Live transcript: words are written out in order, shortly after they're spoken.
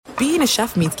being a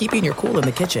chef means keeping your cool in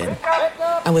the kitchen.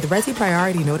 And with Resi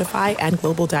Priority Notify and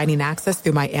Global Dining Access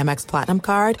through my Amex Platinum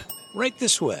card, right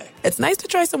this way. It's nice to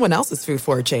try someone else's food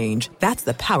for a change. That's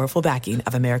the powerful backing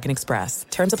of American Express.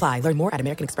 Terms apply. Learn more at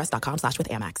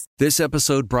americanexpress.com/withAmex. This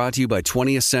episode brought to you by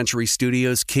 20th Century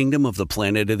Studios' Kingdom of the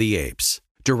Planet of the Apes.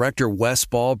 Director Wes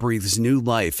Ball breathes new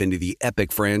life into the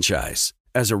epic franchise.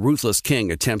 As a ruthless king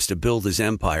attempts to build his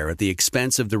empire at the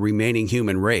expense of the remaining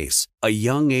human race, a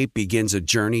young ape begins a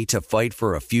journey to fight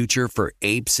for a future for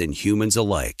apes and humans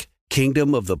alike.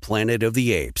 Kingdom of the Planet of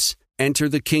the Apes. Enter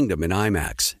the kingdom in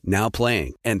IMAX, now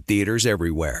playing, and theaters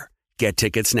everywhere. Get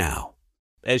tickets now.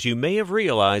 As you may have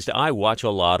realized, I watch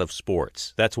a lot of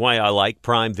sports. That's why I like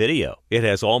Prime Video. It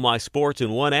has all my sports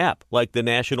in one app, like the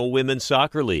National Women's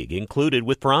Soccer League, included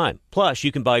with Prime. Plus,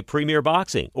 you can buy Premier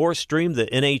Boxing or stream the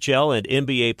NHL and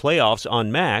NBA playoffs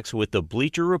on Max with the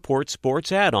Bleacher Report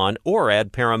Sports add-on, or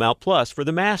add Paramount Plus for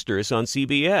the Masters on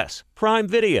CBS. Prime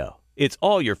Video. It's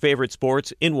all your favorite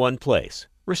sports in one place.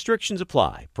 Restrictions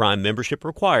apply. Prime membership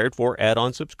required for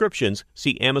add-on subscriptions.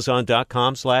 See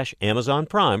Amazon.com/Amazon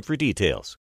Prime for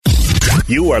details.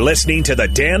 You are listening to The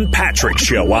Dan Patrick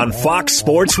Show on Fox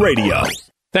Sports Radio.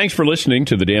 Thanks for listening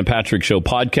to the Dan Patrick Show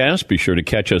podcast. Be sure to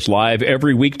catch us live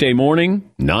every weekday morning,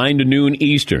 9 to noon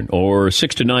Eastern or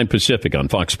 6 to 9 Pacific on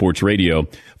Fox Sports Radio.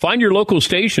 Find your local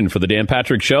station for the Dan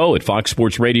Patrick Show at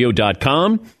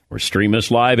foxsportsradio.com or stream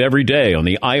us live every day on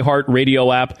the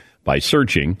iHeartRadio app by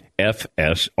searching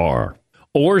FSR.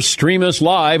 Or stream us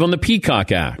live on the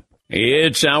Peacock app.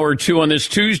 It's hour 2 on this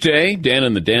Tuesday. Dan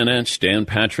and the Danettes, Dan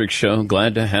Patrick Show.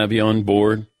 Glad to have you on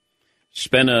board.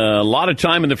 Spent a lot of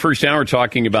time in the first hour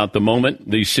talking about the moment,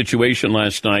 the situation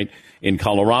last night in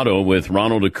Colorado with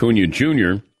Ronald Acuna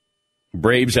Jr.,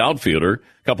 Braves outfielder.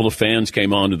 A couple of fans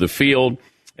came onto the field,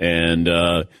 and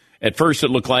at first it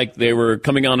looked like they were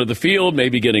coming onto the field,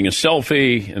 maybe getting a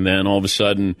selfie, and then all of a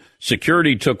sudden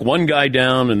security took one guy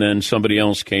down, and then somebody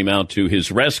else came out to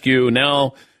his rescue.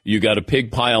 Now you got a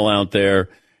pig pile out there.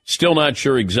 Still not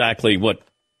sure exactly what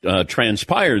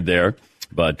transpired there,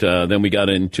 but then we got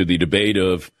into the debate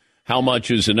of how much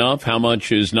is enough, how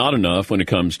much is not enough when it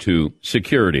comes to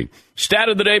security. Stat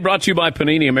of the day brought to you by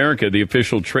Panini America, the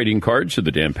official trading cards of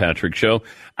the Dan Patrick Show.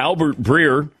 Albert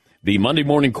Breer, the Monday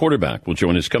morning quarterback, will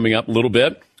join us coming up a little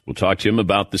bit. We'll talk to him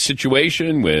about the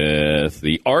situation with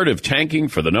the art of tanking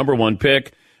for the number 1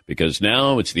 pick, because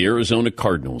now it's the Arizona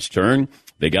Cardinals' turn.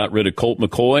 They got rid of Colt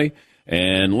McCoy,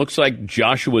 and looks like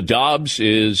Joshua Dobbs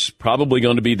is probably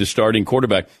going to be the starting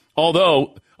quarterback.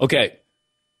 Although, okay,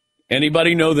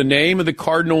 anybody know the name of the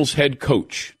Cardinals head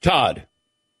coach? Todd?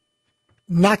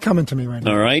 Not coming to me right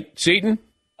now. All right. Seton?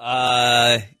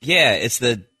 Yeah, it's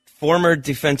the former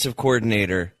defensive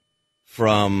coordinator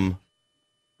from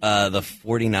the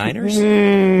 49ers?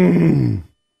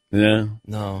 Yeah.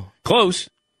 No. Close.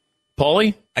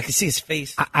 Paulie? I can see his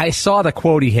face. I saw the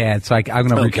quote he had, so I'm going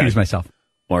to recuse myself.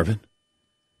 Marvin?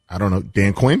 I don't know.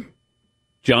 Dan Quinn?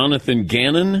 Jonathan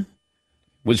Gannon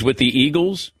was with the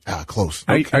Eagles. Close.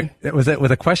 Okay. Was it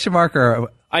with a question mark or?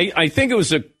 I think it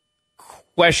was a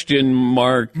question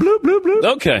mark. Bloop, bloop, bloop.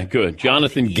 Okay, good.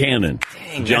 Jonathan Gannon.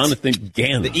 Dang, Jonathan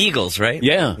Gannon. The Eagles, right?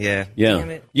 Yeah. Yeah. Damn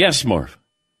it. Yes, Marv.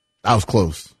 I was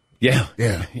close. Yeah.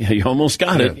 You almost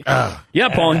got it. Yeah,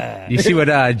 Paul. You see what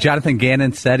Jonathan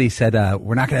Gannon said? He said,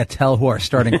 we're not going to tell who our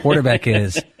starting quarterback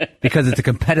is because it's a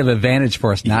competitive advantage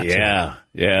for us not to.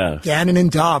 Yeah. Gannon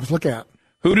and Dobbs, look out.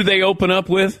 Who do they open up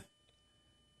with?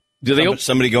 Do they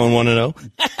somebody going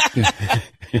 1-0?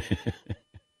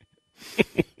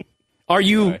 Are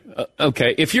you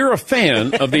okay? If you're a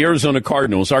fan of the Arizona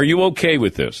Cardinals, are you okay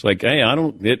with this? Like, hey,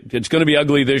 it's going to be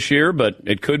ugly this year, but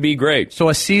it could be great. So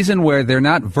a season where they're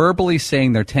not verbally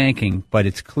saying they're tanking, but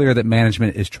it's clear that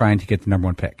management is trying to get the number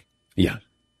 1 pick. Yeah.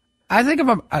 I think if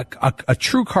a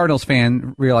true Cardinals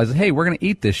fan realizes, hey, we're going to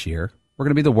eat this year. We're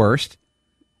going to be the worst,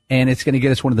 and it's going to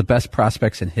get us one of the best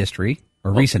prospects in history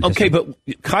or recent history. Okay,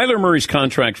 but Kyler Murray's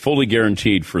contract fully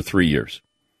guaranteed for 3 years.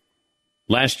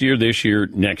 Last year, this year,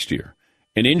 next year.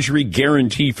 An injury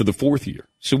guarantee for the 4th year.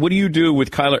 So what do you do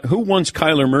with Kyler? Who wants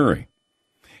Kyler Murray?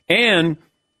 And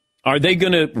are they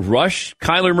going to rush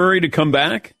Kyler Murray to come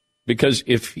back? Because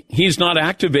if he's not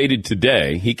activated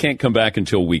today, he can't come back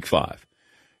until week 5.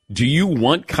 Do you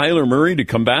want Kyler Murray to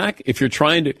come back? If you're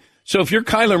trying to, so if you're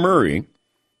Kyler Murray,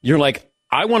 you're like,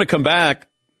 I want to come back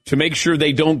to make sure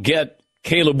they don't get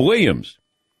Caleb Williams.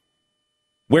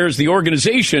 Whereas the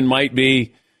organization might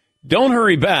be, don't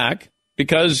hurry back,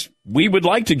 because we would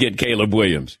like to get Caleb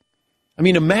Williams. I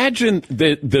mean, imagine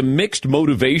the mixed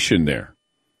motivation there.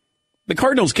 The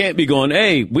Cardinals can't be going,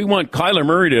 hey, we want Kyler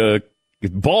Murray to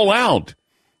ball out.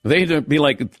 They'd be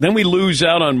like, then we lose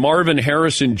out on Marvin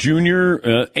Harrison Jr.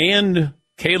 And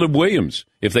Caleb Williams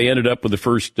if they ended up with the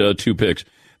first 2 picks.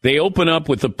 They open up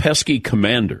with the pesky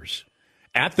Commanders.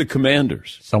 At the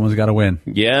Commanders. Someone's got to win.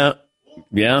 Yeah.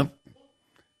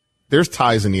 There's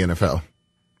ties in the NFL.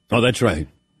 Oh, that's right.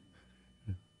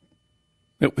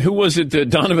 Who was it?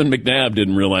 Donovan McNabb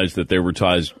didn't realize that there were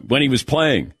ties when he was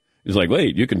playing. He was like,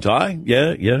 wait, you can tie?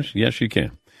 Yes, you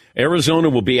can. Arizona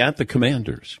will be at the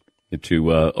Commanders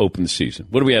to open the season.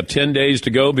 What do we have, 10 days to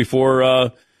go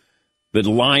before the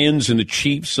Lions and the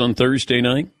Chiefs on Thursday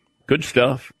night? Good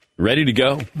stuff. Ready to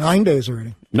go. 9 days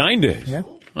already. 9 days? Yeah.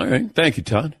 All right. Thank you,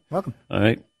 Todd. Welcome. All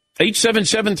right.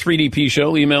 877-3DP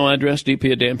Show. Email address,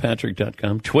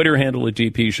 dp@danpatrick.com. Twitter handle at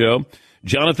DP Show.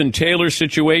 Jonathan Taylor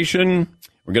situation,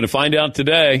 we're going to find out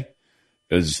today.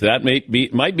 Because that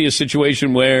might be a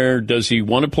situation where does he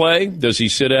want to play? Does he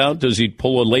sit out? Does he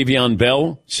pull a Le'Veon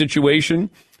Bell situation?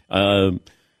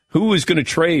 Who is going to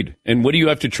trade? And what do you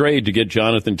have to trade to get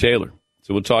Jonathan Taylor?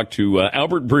 So we'll talk to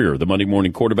Albert Breer, the Monday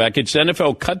morning quarterback. It's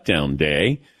NFL cutdown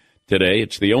day today.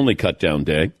 It's the only cutdown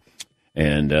day.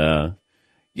 And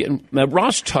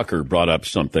Ross Tucker brought up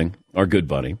something, our good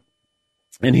buddy.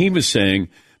 And he was saying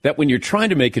that when you're trying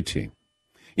to make a team,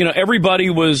 everybody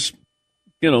was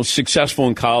successful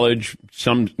in college,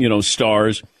 some,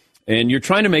 stars, and you're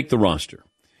trying to make the roster.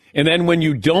 And then when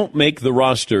you don't make the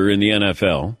roster in the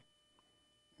NFL,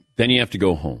 then you have to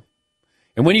go home.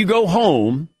 And when you go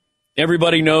home,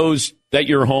 everybody knows that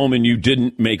you're home and you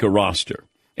didn't make a roster.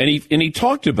 And he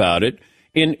talked about it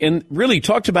and really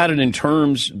talked about it in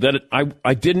terms that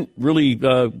I didn't really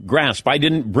grasp. I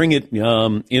didn't bring it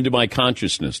into my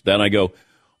consciousness that I go,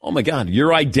 oh, my God,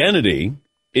 your identity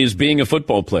is being a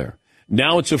football player.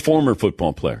 Now it's a former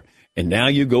football player. And now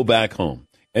you go back home.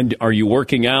 And are you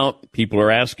working out? People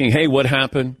are asking, hey, what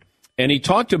happened? And he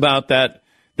talked about that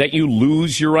you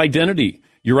lose your identity.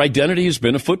 Your identity has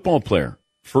been a football player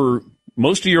for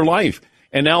most of your life.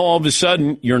 And now all of a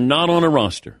sudden, you're not on a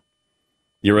roster.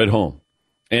 You're at home.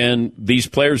 And these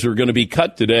players are going to be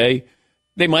cut today.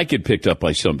 They might get picked up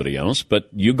by somebody else, but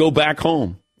you go back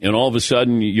home. And all of a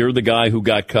sudden, you're the guy who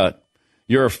got cut.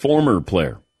 You're a former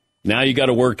player. Now you got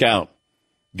to work out.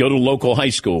 Go to local high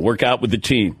school, work out with the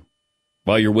team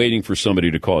while you're waiting for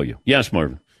somebody to call you. Yes,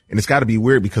 Marvin. And it's got to be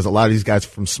weird because a lot of these guys are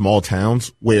from small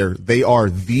towns where they are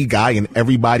the guy and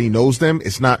everybody knows them.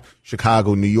 It's not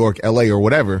Chicago, New York, LA, or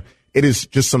whatever. It is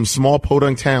just some small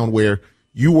podunk town where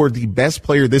you were the best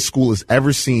player this school has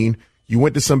ever seen. You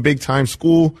went to some big time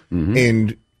school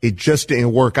and it just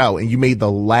didn't work out. And you made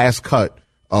the last cut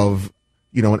of,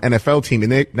 an NFL team.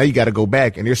 And now you got to go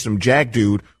back and there's some jack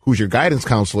dude who's your guidance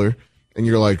counselor. And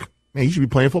you're like, man, you should be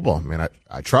playing football. Man,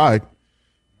 I tried.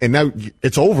 And now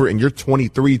it's over, and you're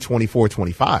 23, 24,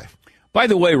 25. By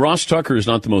the way, Ross Tucker is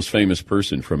not the most famous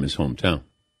person from his hometown.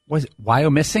 Was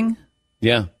Wyomissing?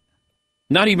 Yeah.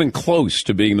 Not even close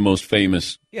to being the most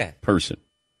famous person.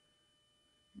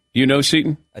 You know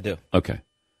Seton? I do. Okay.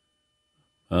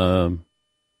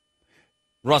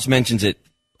 Ross mentions it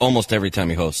almost every time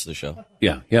he hosts the show.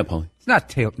 Yeah, Paulie. It's not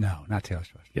Taylor. No, not Taylor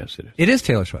Swift. Yes, it is. It is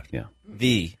Taylor Swift. Yeah.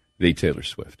 The Taylor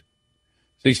Swift.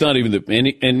 So he's not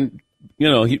even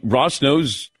Ross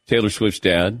knows Taylor Swift's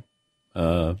dad.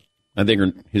 I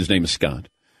think his name is Scott.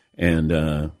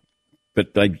 And,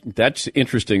 but that's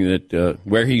interesting that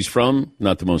where he's from,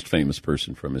 not the most famous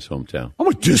person from his hometown. I'm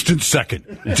a distant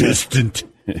second. Distant.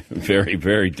 Very,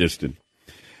 very distant.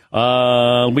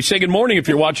 We say good morning if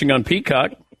you're watching on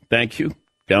Peacock. Thank you.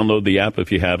 Download the app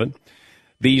if you haven't.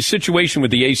 The situation with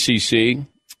the ACC.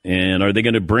 And are they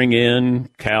going to bring in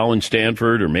Cal and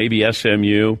Stanford or maybe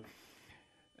SMU?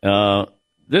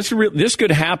 This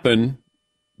could happen,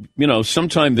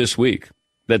 sometime this week,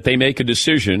 that they make a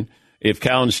decision if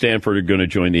Cal and Stanford are going to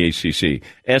join the ACC.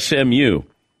 SMU.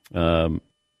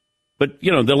 But,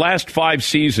 the last 5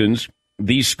 seasons,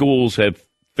 these schools have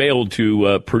failed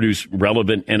to produce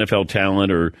relevant NFL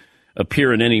talent or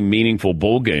appear in any meaningful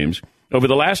bowl games. Over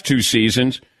the last 2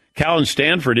 seasons, Cal and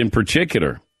Stanford in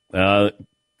particular,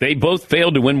 they both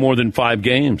failed to win more than 5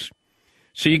 games.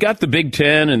 So you got the Big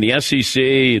Ten and the SEC,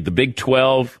 the Big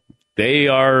 12.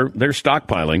 They're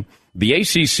stockpiling. The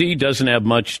ACC doesn't have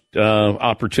much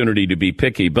opportunity to be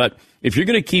picky. But if you're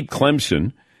going to keep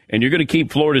Clemson and you're going to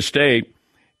keep Florida State,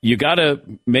 you got to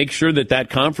make sure that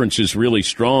conference is really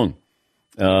strong.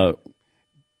 But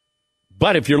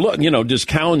if you're looking, does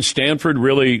Cal and Stanford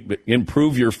really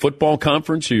improve your football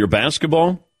conference or your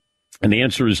basketball? And the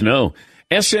answer is no.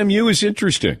 SMU is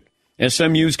interesting.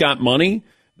 SMU's got money.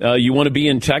 You want to be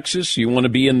in Texas. You want to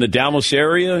be in the Dallas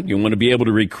area. You want to be able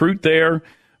to recruit there.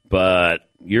 But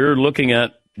you're looking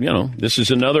at, this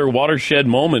is another watershed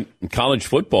moment in college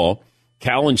football.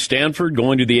 Cal and Stanford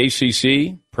going to the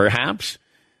ACC, perhaps.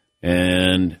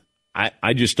 And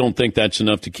I just don't think that's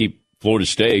enough to keep Florida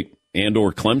State and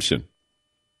or Clemson.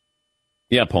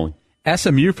 Yeah, Paulie.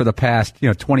 SMU for the past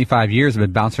 25 years have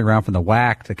been bouncing around from the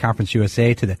WAC to Conference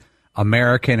USA to the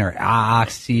American or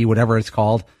AAC, whatever it's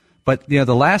called. But the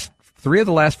last 3 of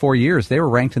the last 4 years, they were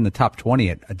ranked in the top 20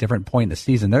 at a different point in the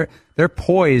season. They're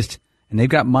poised, and they've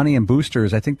got money and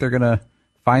boosters. I think they're going to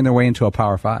find their way into a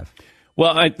Power 5.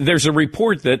 Well, there's a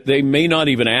report that they may not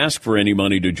even ask for any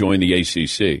money to join the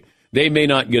ACC. They may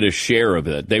not get a share of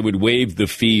it. They would waive the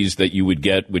fees that you would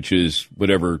get, which is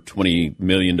whatever, $20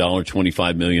 million,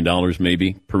 $25 million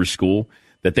maybe per school,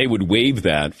 that they would waive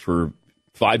that for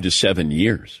 5 to 7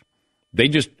 years.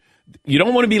 You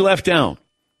don't want to be left out.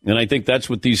 And I think that's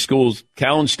what these schools,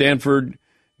 Cal and Stanford,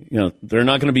 they're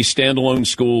not going to be standalone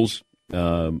schools.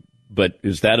 But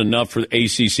is that enough for the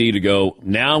ACC to go,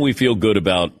 now we feel good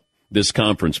about this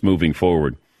conference moving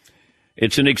forward?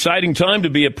 It's an exciting time to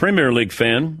be a Premier League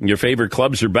fan. Your favorite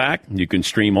clubs are back. You can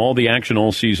stream all the action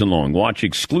all season long. Watch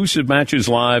exclusive matches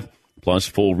live, plus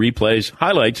full replays,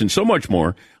 highlights, and so much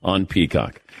more on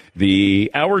Peacock. The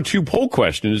Hour 2 poll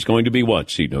question is going to be what,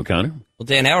 Seton O'Connor? Well,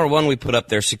 Dan, Hour 1 we put up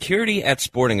there, security at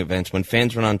sporting events when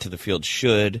fans run onto the field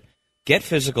should get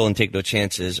physical and take no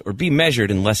chances or be measured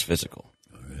and less physical.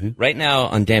 Right now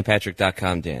on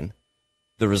danpatrick.com, Dan,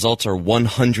 the results are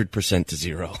 100% to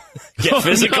 0. Get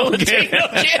physical and take no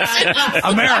chances.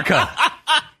 America.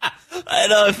 I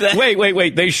know if that,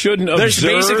 Wait. They shouldn't observe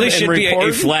there basically and should be report?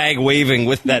 a flag waving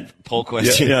with that poll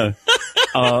question. Yeah.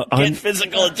 Get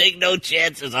physical and take no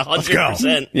chances,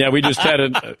 100%. Yeah, we just had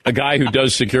a guy who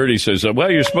does security says, well,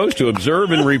 you're supposed to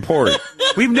observe and report.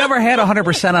 We've never had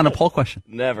 100% on a poll question.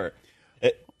 Never.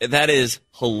 That is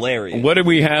hilarious. What do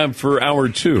we have for Hour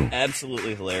 2?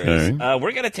 Absolutely hilarious. Right.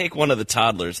 We're going to take one of the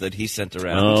toddlers that he sent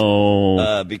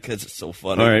around because it's so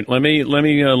funny. All right, let me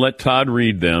let Todd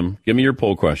read them. Give me your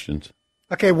poll questions.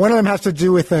 Okay, one of them has to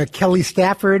do with Kelly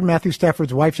Stafford, Matthew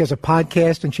Stafford's wife. She has a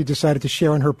podcast, and she decided to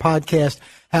share on her podcast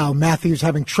how Matthew's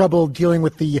having trouble dealing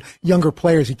with the younger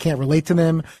players. He can't relate to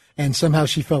them, and somehow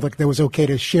she felt like it was okay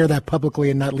to share that publicly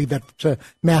and not leave that to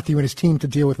Matthew and his team to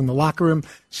deal with in the locker room.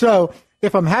 So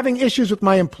if I'm having issues with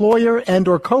my employer and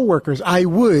or coworkers, I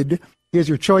would, here's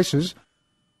your choices,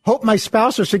 hope my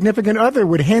spouse or significant other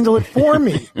would handle it for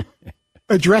me.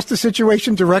 Address the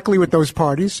situation directly with those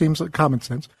parties, seems like common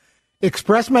sense.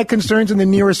 Express my concerns in the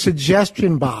nearest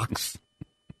suggestion box.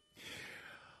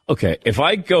 Okay, if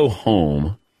I go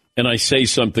home and I say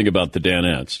something about the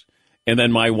Danettes, and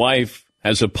then my wife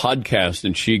has a podcast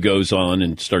and she goes on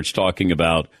and starts talking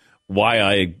about why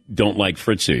I don't like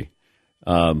Fritzy,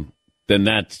 then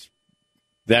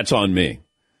that's on me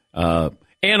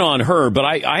and on her. But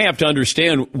I have to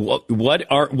understand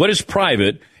what is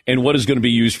private and what is going to be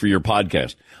used for your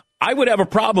podcast. I would have a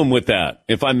problem with that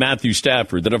if I'm Matthew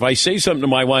Stafford, that if I say something to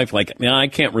my wife like, no, I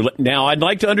can't relate. Now, I'd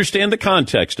like to understand the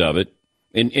context of it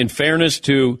in fairness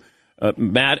to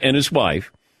Matt and his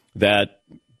wife, that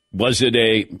was it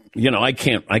I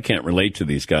can't relate to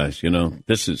these guys.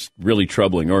 This is really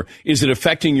troubling. Or is it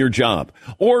affecting your job?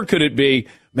 Or could it be,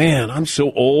 man, I'm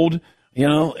so old,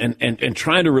 and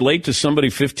trying to relate to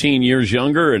somebody 15 years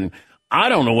younger, and I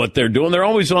don't know what they're doing. They're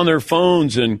always on their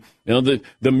phones, and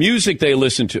the music they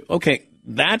listen to. Okay,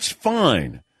 that's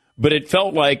fine, but it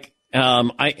felt like,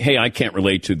 I can't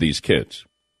relate to these kids.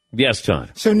 Yes, Tom.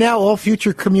 So now all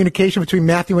future communication between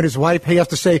Matthew and his wife, he has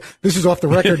to say, this is off the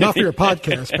record, not for your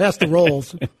podcast. Pass the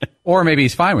rolls. Or maybe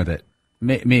he's fine with it.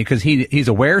 Because he's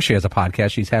aware she has a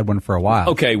podcast. She's had one for a while.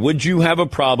 Okay, would you have a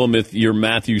problem if you're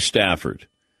Matthew Stafford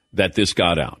that this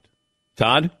got out?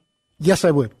 Todd? Yes,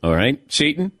 I would. All right.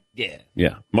 Seton? Yeah.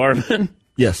 Yeah. Marvin?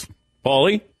 Yes.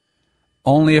 Paulie?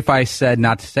 Only if I said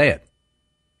not to say it.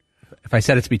 If I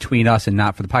said it's between us and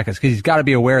not for the podcast. Because he's got to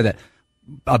be aware that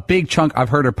a big chunk, I've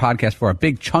heard her podcast for, a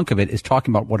big chunk of it is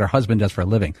talking about what her husband does for a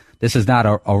living. This is not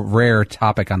a rare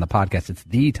topic on the podcast. It's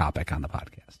the topic on the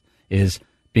podcast, is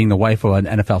being the wife of an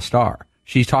NFL star.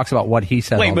 She talks about what he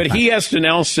said. Wait, but he has to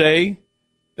now say,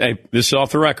 hey, this is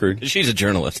off the record. She's a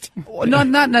journalist. No,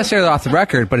 not necessarily off the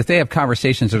record, but if they have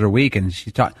conversations of the week, and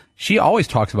she always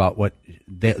talks about what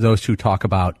those two talk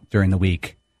about during the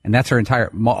week, and that's her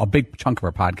a big chunk of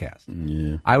her podcast.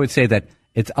 Yeah. I would say that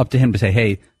it's up to him to say,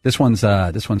 hey, this one's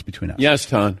between us. Yes,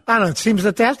 Tom. I don't know. It seems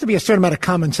that there has to be a certain amount of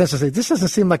common sense to say, this doesn't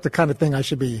seem like the kind of thing I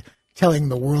should be telling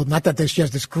the world. Not that she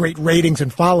has this great ratings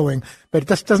and following, but it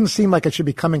just doesn't seem like it should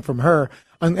be coming from her.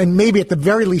 And maybe at the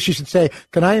very least she should say,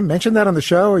 can I mention that on the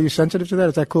show? Are you sensitive to that?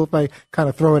 Is that cool if I kind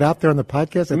of throw it out there on the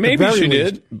podcast? Maybe she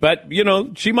did, but,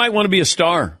 she might want to be a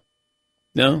star.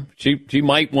 No, she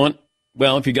might want,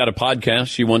 well, if you got a podcast,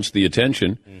 she wants the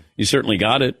attention. You certainly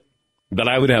got it. But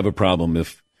I would have a problem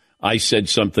if I said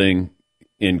something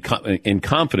in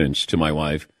confidence to my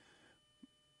wife,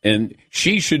 and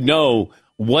she should know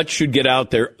what should get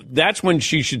out there. That's when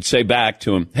she should say back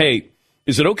to him, hey,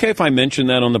 is it okay if I mention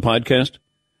that on the podcast?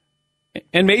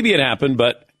 And maybe it happened,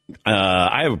 but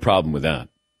I have a problem with that.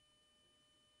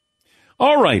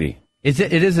 All righty. It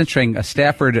is interesting.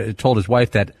 Stafford told his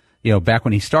wife that, back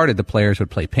when he started, the players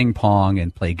would play ping pong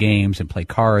and play games and play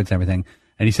cards and everything.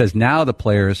 And he says now the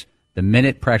players, the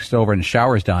minute practice is over and the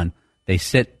shower's done, they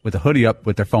sit with a hoodie up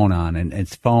with their phone on, and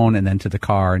it's phone and then to the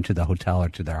car and to the hotel or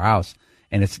to their house.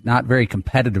 And it's not very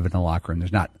competitive in the locker room.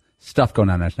 There's not stuff going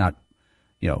on. There's not,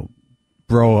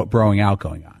 broing out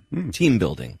going on. Team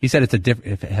building. He said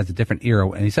it has a different era,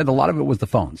 and he said a lot of it was the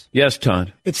phones. Yes,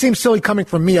 Todd. It seems silly coming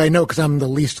from me, I know, because I'm the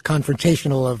least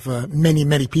confrontational of many,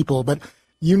 many people, but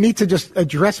you need to just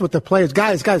address with the players.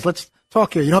 Guys, let's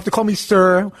talk here. You don't have to call me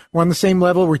sir. We're on the same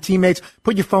level. We're teammates.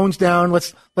 Put your phones down.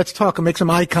 Let's talk and make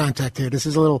some eye contact here. This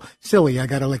is a little silly. I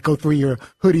got to go through your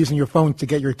hoodies and your phones to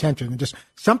get your attention. And just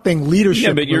something leadership.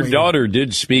 Yeah, but your related. daughter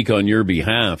did speak on your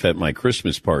behalf at my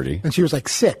Christmas party. And she was like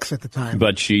 6 at the time.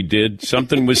 But she did.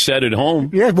 Something was said at home.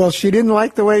 Yeah, well, she didn't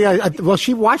like the way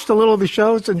she watched a little of the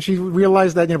shows, and she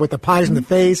realized that, with the pies in the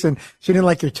face, and she didn't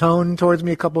like your tone towards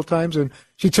me a couple of times, and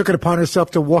she took it upon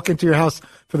herself to walk into your house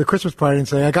for the Christmas party and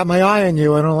say, I got my eye on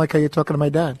you. I don't like how you're talking to my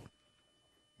dad.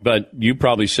 But you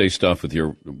probably say stuff with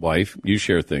your wife. You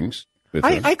share things with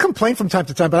her. I complain from time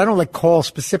to time, but I don't call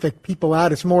specific people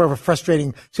out. It's more of a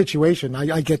frustrating situation.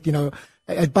 I get,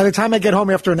 by the time I get home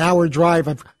after an hour drive,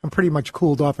 I'm pretty much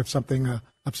cooled off if something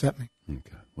upset me.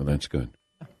 Okay. Well, that's good.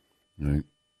 All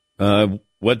right.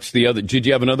 What's the other? Did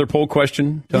you have another poll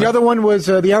question, Todd? The other one was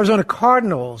the Arizona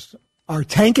Cardinals are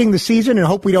tanking the season and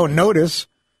hope we don't notice,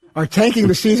 are tanking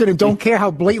the season and don't care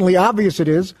how blatantly obvious it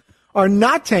is, are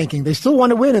not tanking. They still want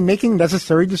to win and making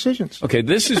necessary decisions. Okay,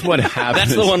 this is what happens.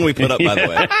 That's the one we put up, by the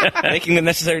way. Making the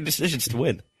necessary decisions to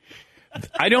win.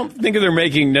 I don't think they're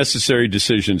making necessary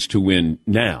decisions to win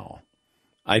now.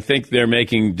 I think they're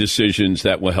making decisions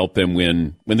that will help them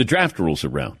win when the draft rolls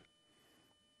around.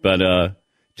 But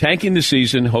tanking the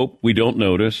season, hope we don't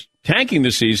notice. Tanking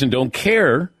the season, don't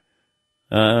care.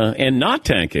 And not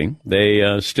tanking,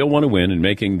 they still want to win and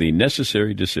making the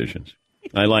necessary decisions.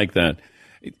 I like that.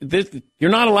 You're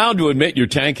not allowed to admit you're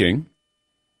tanking.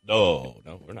 No,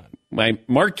 we're not.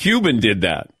 Mark Cuban did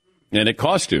that, and it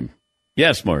cost him.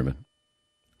 Yes, Marvin.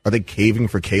 Are they caving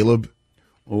for Caleb?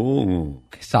 Oh.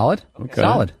 Solid. Okay.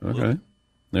 Solid. Okay.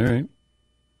 All right.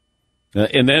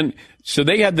 And then, so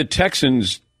they had the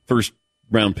Texans' first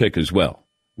round pick as well.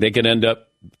 They could end up,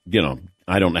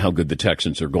 I don't know how good the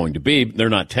Texans are going to be. They're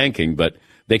not tanking, but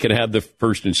they could have the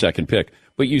first and second pick.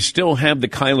 But you still have the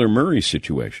Kyler Murray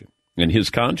situation and his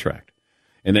contract.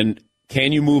 And then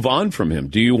can you move on from him?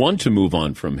 Do you want to move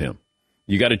on from him?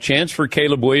 You got a chance for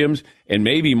Caleb Williams and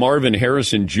maybe Marvin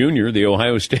Harrison Jr., the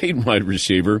Ohio State wide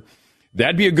receiver.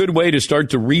 That'd be a good way to start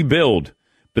to rebuild.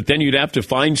 But then you'd have to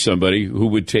find somebody who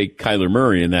would take Kyler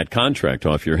Murray and that contract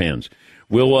off your hands.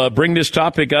 We'll bring this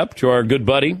topic up to our good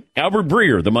buddy, Albert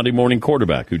Breer, the Monday morning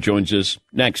quarterback, who joins us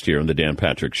next here on the Dan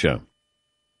Patrick Show.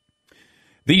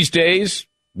 These days,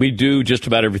 we do just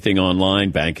about everything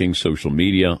online, banking, social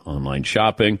media, online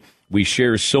shopping. We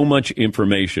share so much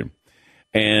information.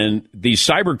 And these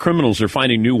cyber criminals are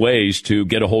finding new ways to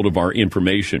get a hold of our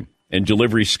information, and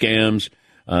delivery scams,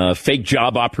 fake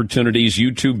job opportunities,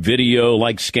 YouTube video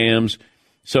like scams.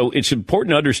 So it's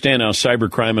important to understand how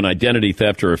cybercrime and identity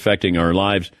theft are affecting our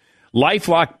lives.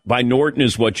 LifeLock by Norton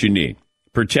is what you need.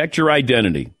 Protect your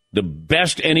identity. The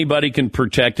best anybody can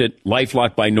protect it.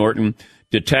 LifeLock by Norton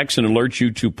detects and alerts you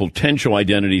to potential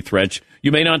identity threats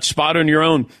you may not spot on your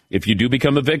own. If you do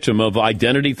become a victim of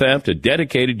identity theft, a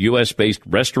dedicated U.S.-based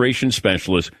restoration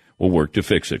specialist will work to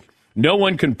fix it. No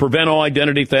one can prevent all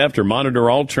identity theft or monitor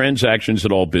all transactions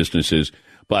at all businesses,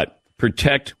 but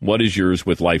protect what is yours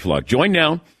with LifeLock. Join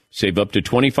now. Save up to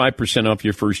 25% off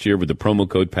your first year with the promo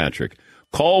code Patrick.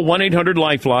 Call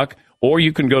 1-800-LifeLock, or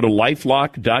you can go to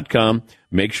LifeLock.com.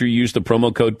 Make sure you use the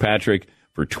promo code Patrick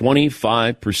for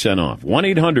 25% off.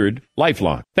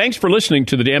 1-800-LifeLock. Thanks for listening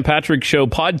to the Dan Patrick Show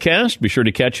podcast. Be sure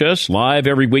to catch us live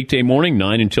every weekday morning,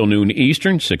 9 until noon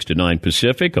Eastern, 6 to 9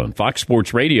 Pacific on Fox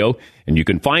Sports Radio. And you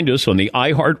can find us on the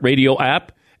iHeartRadio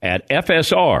app at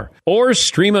FSR, or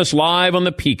stream us live on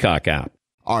the Peacock app.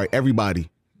 All right, everybody,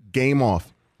 game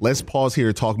off. Let's pause here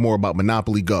to talk more about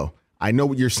Monopoly Go. I know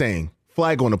what you're saying.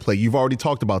 Flag on the play. You've already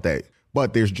talked about that.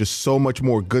 But there's just so much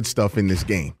more good stuff in this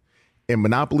game. In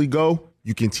Monopoly Go,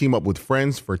 you can team up with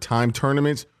friends for time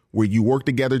tournaments where you work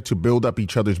together to build up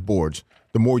each other's boards.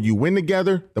 The more you win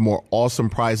together, the more awesome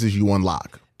prizes you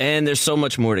unlock. And there's so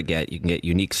much more to get. You can get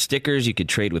unique stickers. You could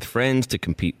trade with friends to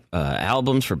compete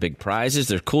albums for big prizes.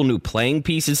 There's cool new playing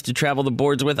pieces to travel the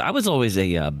boards with. I was always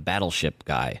a battleship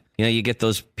guy. You know, you get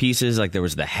those pieces, like there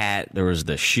was the hat, there was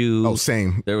the shoe. Oh,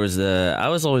 same. I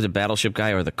was always a battleship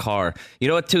guy, or the car. You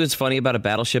know what, too, is funny about a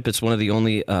battleship? It's one of the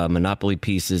only Monopoly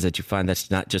pieces that you find that's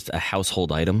not just a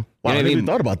household item. Wow, You know I what never even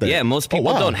thought about that. Yeah, most people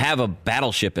wow. don't have a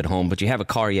battleship at home, but you have a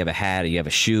car, you have a hat, you have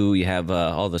a shoe, you have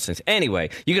all those things. Anyway,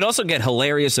 you could also get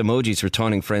hilarious emojis for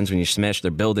taunting friends when you smash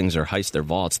their buildings or heist their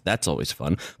vaults. That's always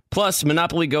fun. Plus,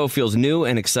 Monopoly Go feels new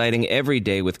and exciting every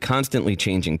day with constantly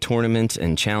changing tournaments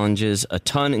and challenges. A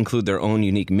ton include their own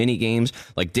unique mini games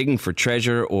like digging for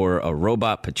treasure or a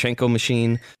robot Pachinko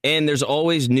machine. And there's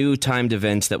always new timed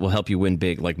events that will help you win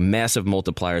big, like massive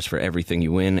multipliers for everything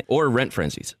you win or rent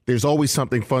frenzies. There's always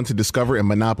something fun to discover in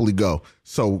Monopoly Go.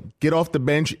 So get off the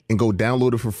bench and go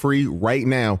download it for free right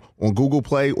now on Google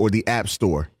Play or the App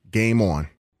Store. Game on.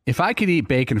 If I could eat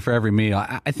bacon for every meal,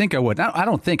 I think I would. I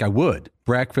don't think I would.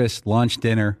 Breakfast, lunch,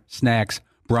 dinner, snacks,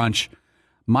 brunch.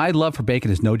 My love for bacon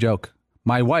is no joke.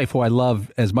 My wife, who I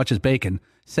love as much as bacon,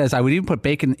 says I would even put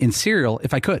bacon in cereal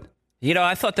if I could. You know,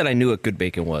 I thought that I knew what good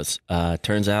bacon was.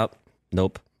 Turns out,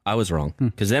 nope, I was wrong.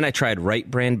 Because then I tried Right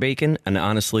Brand bacon, and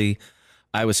honestly,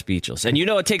 I was speechless. And you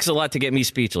know it takes a lot to get me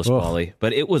speechless, Paulie,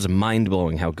 but it was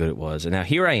mind-blowing how good it was. And now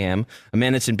here I am, a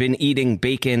man that's been eating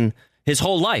bacon his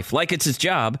whole life, like it's his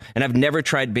job, and I've never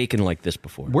tried bacon like this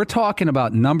before. We're talking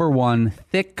about number one,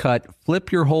 thick-cut,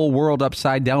 flip your whole world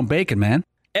upside-down bacon, man.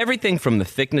 Everything from the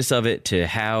thickness of it to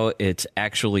how it's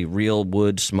actually real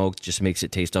wood smoked just makes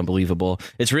it taste unbelievable.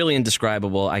 It's really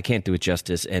indescribable. I can't do it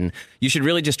justice, and you should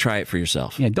really just try it for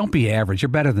yourself. Yeah, don't be average. You're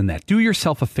better than that. Do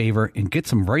yourself a favor and get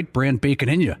some Right Brand bacon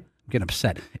in you. I'm getting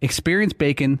upset. Experience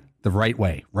bacon the right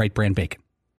way. Right Brand bacon.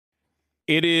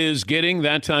 It is getting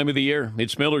that time of the year.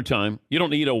 It's Miller time. You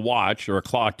don't need a watch or a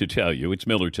clock to tell you. It's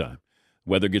Miller time.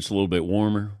 Weather gets a little bit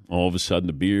warmer. All of a sudden,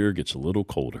 the beer gets a little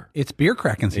colder. It's beer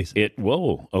cracking season.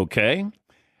 Whoa, okay.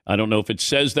 I don't know if it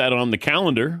says that on the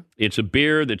calendar. It's a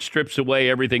beer that strips away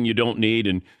everything you don't need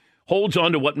and holds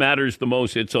on to what matters the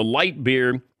most. It's a light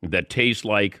beer that tastes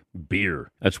like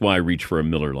beer. That's why I reach for a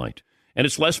Miller Lite. And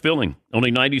it's less filling,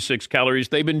 only 96 calories.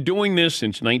 They've been doing this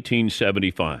since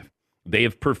 1975. They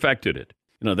have perfected it.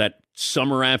 You know, that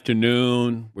summer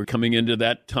afternoon, we're coming into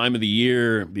that time of the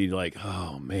year, be like,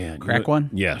 oh, man. Crack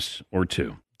one? Yes, or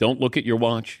two. Don't look at your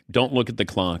watch. Don't look at the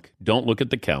clock. Don't look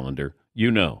at the calendar. You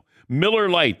know. Miller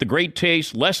Lite, the great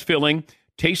taste, less filling,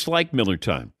 tastes like Miller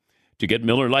time. To get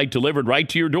Miller Lite delivered right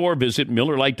to your door, visit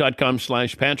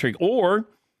MillerLite.com/Patrick, or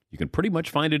you can pretty much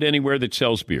find it anywhere that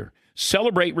sells beer.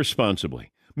 Celebrate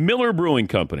responsibly. Miller Brewing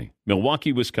Company,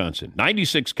 Milwaukee, Wisconsin.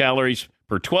 96 calories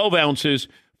per 12 ounces.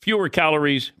 Fewer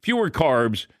calories, fewer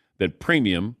carbs than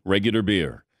premium regular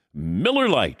beer. Miller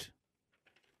Lite.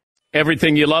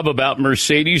 Everything you love about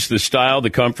Mercedes, the style,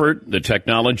 the comfort, the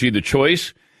technology, the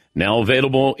choice, now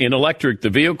available in electric.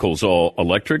 The vehicle's all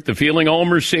electric. The feeling all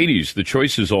Mercedes. The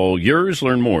choice is all yours.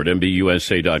 Learn more at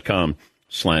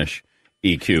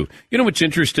MBUSA.com/EQ. You know what's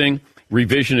interesting?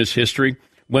 Revisionist history.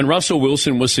 When Russell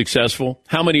Wilson was successful,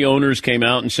 how many owners came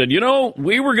out and said, you know,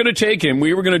 we were going to take him.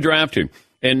 We were going to draft him.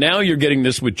 And now you're getting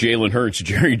this with Jalen Hurts.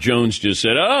 Jerry Jones just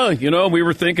said, we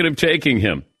were thinking of taking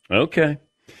him. Okay.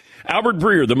 Albert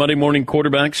Breer, the Monday Morning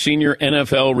Quarterback, senior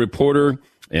NFL reporter,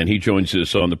 and he joins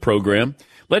us on the program.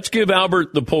 Let's give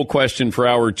Albert the poll question for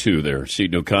hour two there.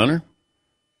 Seton O'Connor.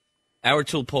 Hour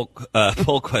two poll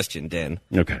question, Dan.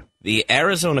 Okay. The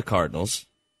Arizona Cardinals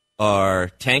are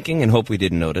tanking and hope we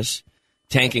didn't notice,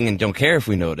 tanking and don't care if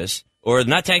we notice, or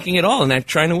not tanking at all and they're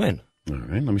trying to win. All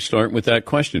right, let me start with that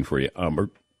question for you,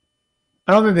 Albert.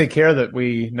 I don't think they care that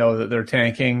we know that they're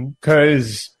tanking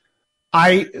because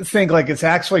I think it's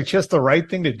actually just the right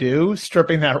thing to do,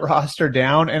 stripping that roster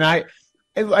down. And I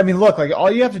mean, look,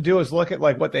 all you have to do is look at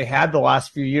what they had the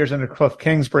last few years under Cliff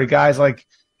Kingsbury, guys like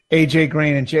AJ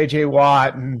Green and JJ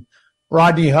Watt and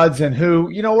Rodney Hudson,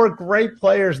 who, were great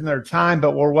players in their time,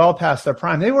 but were well past their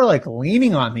prime. They were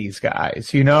leaning on these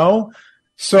guys,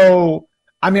 So,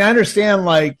 I mean, I understand,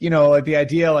 the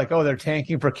idea, they're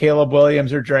tanking for Caleb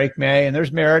Williams or Drake May, and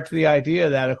there's merit to the idea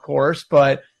of that, of course.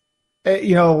 But,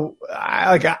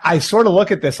 I sort of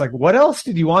look at this, what else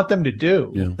did you want them to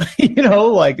do? Yeah.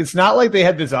 It's not like they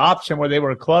had this option where they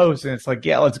were close, and it's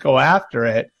yeah, let's go after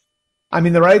it. I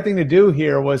mean, the right thing to do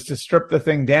here was to strip the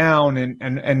thing down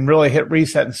and really hit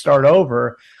reset and start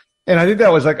over. And I think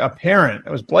that was apparent.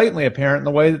 It was blatantly apparent in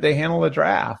the way that they handled the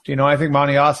draft. I think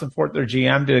Monty Ossenfort, their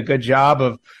GM, did a good job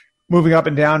of moving up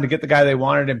and down to get the guy they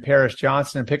wanted in Paris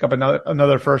Johnson and pick up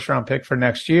another first-round pick for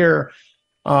next year.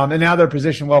 And now they're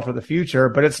positioned well for the future,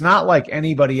 but it's not like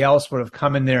anybody else would have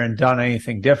come in there and done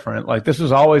anything different. Like, this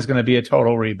was always going to be a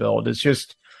total rebuild. It's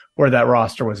just where that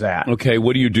roster was at. Okay,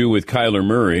 what do you do with Kyler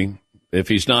Murray? If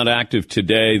he's not active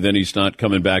today, then he's not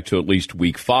coming back to at least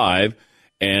week 5.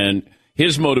 And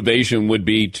his motivation would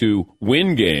be to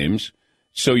win games,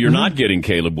 so you're not getting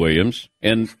Caleb Williams.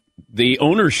 And the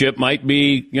ownership might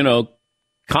be,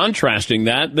 contrasting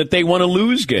that they want to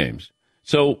lose games.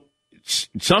 So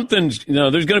something's,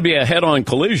 there's going to be a head-on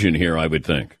collision here, I would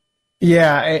think.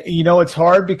 Yeah, it's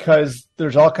hard because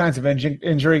there's all kinds of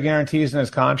injury guarantees in his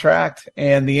contract,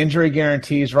 and the injury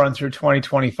guarantees run through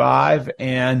 2025.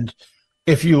 And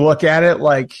if you look at it,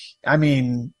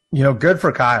 good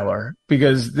for Kyler,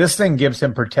 because this thing gives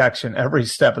him protection every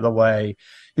step of the way.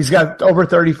 He's got over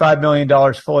 $35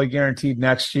 million fully guaranteed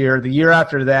next year. The year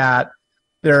after that,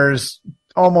 there's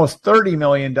almost $30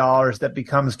 million that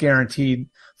becomes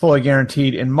fully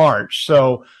guaranteed in March.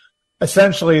 So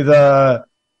essentially the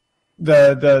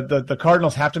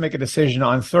Cardinals have to make a decision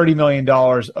on $30 million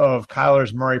of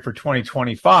Kyler Murray for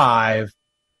 2025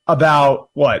 about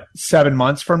 7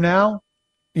 months from now?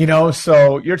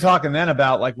 So you're talking then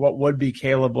about what would be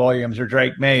Caleb Williams or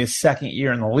Drake May's second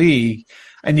year in the league,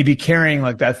 and you'd be carrying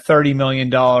that $30 million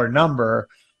number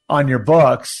on your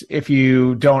books if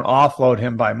you don't offload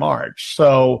him by March.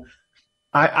 So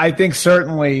I think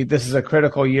certainly this is a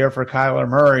critical year for Kyler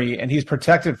Murray, and he's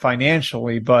protected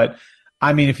financially. But,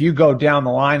 if you go down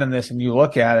the line on this and you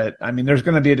look at it, there's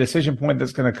going to be a decision point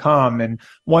that's going to come, and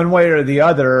one way or the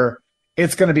other,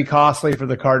 it's going to be costly for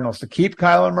the Cardinals to keep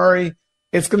Kyler Murray.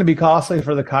 It's going to be costly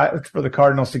for the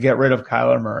Cardinals to get rid of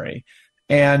Kyler Murray.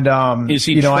 And, is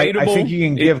he tradable? I think you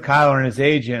can give Kyler and his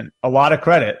agent a lot of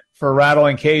credit for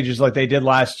rattling cages like they did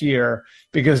last year,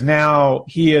 because now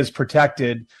he is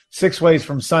protected 6 ways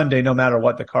from Sunday, no matter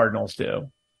what the Cardinals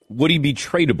do. Would he be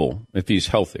tradable if he's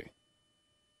healthy?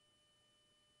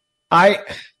 I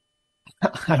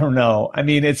don't know.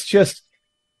 It's just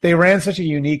they ran such a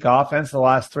unique offense the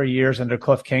last 3 years under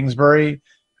Cliff Kingsbury.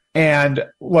 And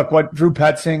look, what Drew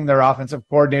Petzing, their offensive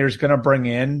coordinator, is going to bring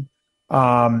in,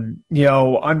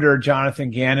 under Jonathan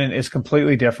Gannon is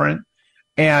completely different.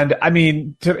 And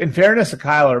in fairness to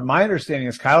Kyler, my understanding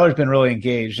is Kyler's been really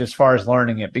engaged as far as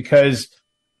learning it, because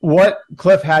what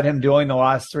Cliff had him doing the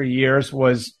last 3 years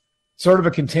was sort of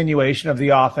a continuation of the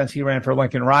offense he ran for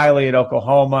Lincoln Riley at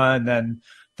Oklahoma, and then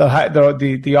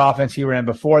the offense he ran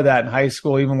before that in high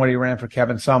school, even when he ran for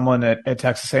Kevin Sumlin at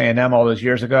Texas A&M all those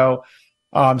years ago.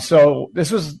 So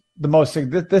this has been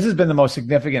the most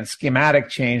significant schematic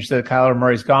change that Kyler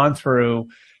Murray's gone through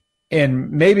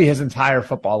in maybe his entire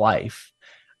football life.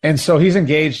 And so he's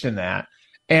engaged in that.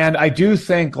 And I do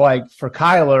think for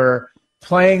Kyler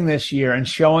playing this year and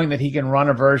showing that he can run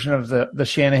a version of the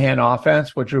Shanahan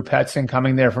offense with Drew Petzing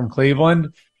coming there from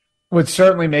Cleveland would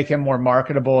certainly make him more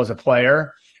marketable as a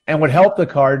player and would help the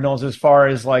Cardinals as far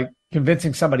as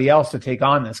convincing somebody else to take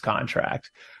on this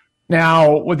contract.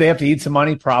 Now, would they have to eat some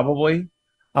money? Probably.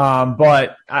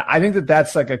 But I think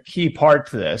that's a key part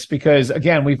to this, because,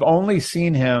 again, we've only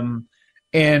seen him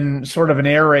in sort of an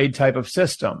air raid type of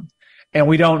system, and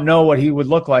we don't know what he would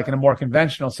look like in a more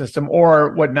conventional system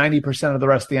or what 90% of the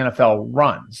rest of the NFL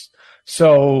runs.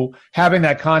 So having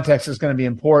that context is going to be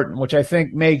important, which I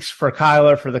think makes for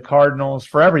Kyler, for the Cardinals,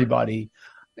 for everybody,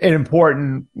 it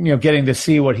important, getting to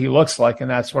see what he looks like in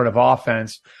that sort of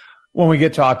offense when we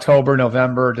get to October,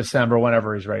 November, December,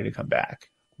 whenever he's ready to come back.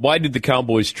 Why did the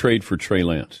Cowboys trade for Trey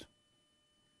Lance?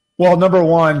 Well, number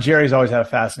one, Jerry's always had a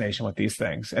fascination with these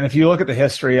things. And if you look at the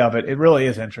history of it, it really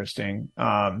is interesting,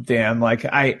 Dan.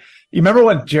 You remember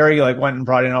when Jerry went and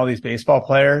brought in all these baseball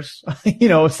players?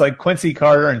 It's like Quincy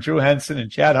Carter and Drew Henson and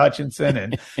Chad Hutchinson.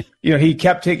 And, he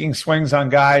kept taking swings on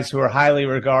guys who were highly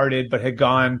regarded but had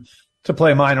gone to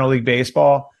play minor league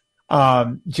baseball.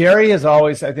 Jerry has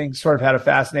always, I think, sort of had a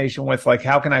fascination with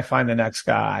how can I find the next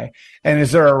guy? And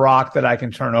is there a rock that I can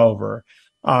turn over?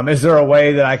 Is there a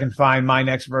way that I can find my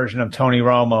next version of Tony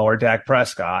Romo or Dak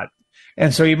Prescott?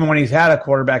 And so even when he's had a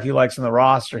quarterback he likes on the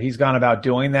roster, he's gone about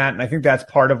doing that. And I think that's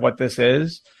part of what this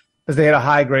is, because they had a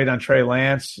high grade on Trey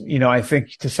Lance. I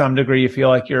think to some degree you feel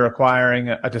like you're acquiring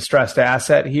a distressed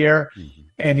asset here,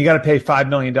 and you got to pay $5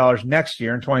 million next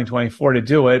year in 2024 to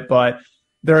do it. But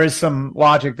there is some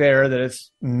logic there that it's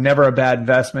never a bad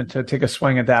investment to take a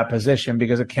swing at that position,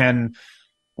 because it can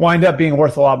wind up being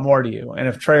worth a lot more to you. And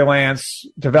if Trey Lance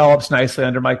develops nicely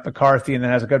under Mike McCarthy and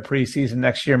then has a good preseason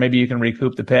next year, maybe you can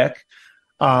recoup the pick.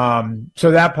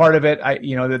 So that part of it,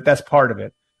 that's part of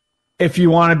it. If you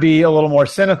want to be a little more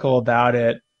cynical about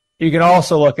it, you can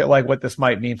also look at like what this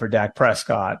might mean for Dak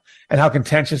Prescott and how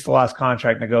contentious the last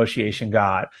contract negotiation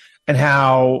got and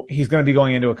how he's going to be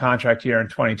going into a contract year in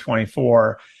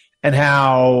 2024 and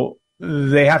how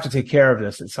they have to take care of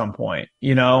this at some point,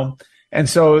 you know? And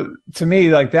so to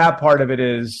me, like that part of it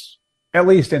is at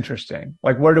least interesting.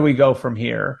 Like, where do we go from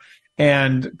here?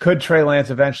 And could Trey Lance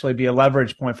eventually be a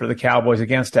leverage point for the Cowboys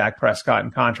against Dak Prescott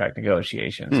in contract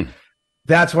negotiations?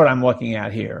 That's what I'm looking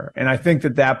at here. And I think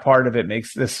that part of it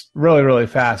makes this really, really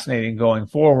fascinating going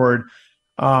forward,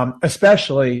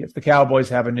 especially if the Cowboys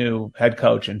have a new head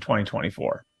coach in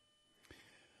 2024.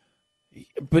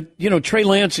 But, you know, Trey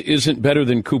Lance isn't better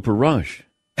than Cooper Rush.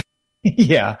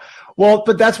 Yeah. Well,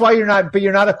 but that's why you're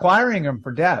not acquiring him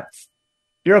for depth.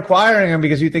 You're acquiring him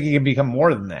because you think he can become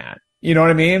more than that. You know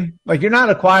what I mean? Like, you're not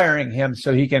acquiring him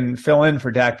so he can fill in for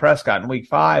Dak Prescott in week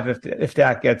 5 if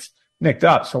Dak gets nicked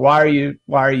up. So why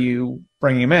are you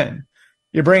bringing him in?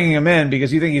 You're bringing him in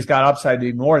because you think he's got upside to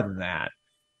be more than that.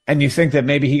 And you think that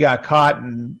maybe he got caught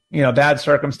in, you know, bad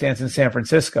circumstance in San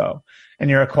Francisco, and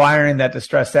you're acquiring that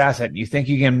distressed asset. And you think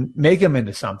you can make him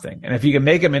into something. And if you can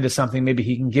make him into something, maybe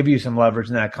he can give you some leverage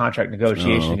in that contract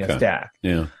negotiation against Dak.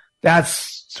 Yeah.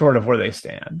 That's sort of where they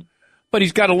stand. But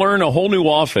he's got to learn a whole new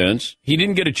offense. He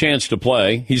didn't get a chance to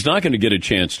play. He's not going to get a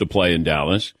chance to play in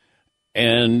Dallas.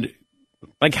 And,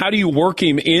 like, how do you work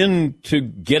him into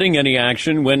getting any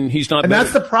action when he's not? And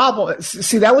that's the problem.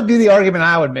 See, that would be the argument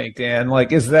I would make, Dan.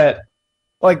 Like, is that,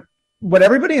 like, what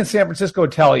everybody in San Francisco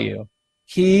would tell you,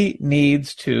 he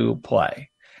needs to play.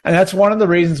 And that's one of the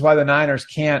reasons why the Niners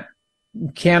can't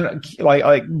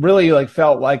really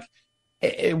felt like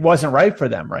it wasn't right for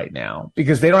them right now,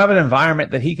 because they don't have an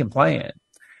environment that he can play in.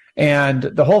 And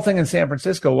the whole thing in San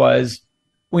Francisco was,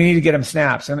 we need to get him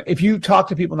snaps. And if you talk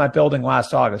to people in that building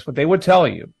last August, what they would tell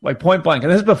you, like point blank,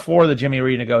 and this is before the Jimmy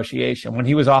Reed negotiation, when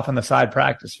he was off on the side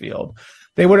practice field,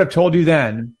 they would have told you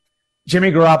then,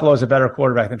 Jimmy Garoppolo is a better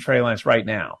quarterback than Trey Lance right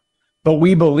now. But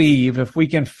we believe if we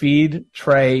can feed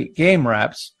Trey game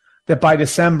reps, that by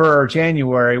December or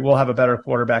January, we'll have a better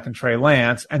quarterback in Trey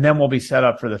Lance, and then we'll be set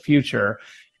up for the future,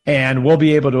 and we'll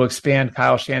be able to expand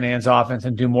Kyle Shanahan's offense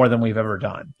and do more than we've ever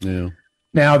done. Yeah.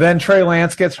 Now, then Trey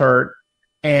Lance gets hurt,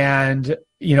 and,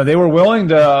 you know, they were willing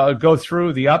to go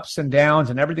through the ups and downs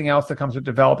and everything else that comes with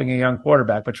developing a young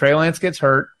quarterback. But Trey Lance gets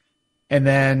hurt, and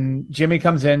then Jimmy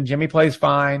comes in. Jimmy plays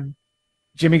fine.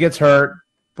 Jimmy gets hurt.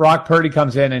 Brock Purdy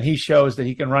comes in, and he shows that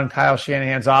he can run Kyle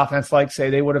Shanahan's offense like, say,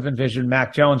 they would have envisioned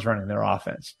Mac Jones running their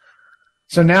offense.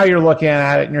 So now you're looking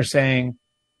at it and you're saying,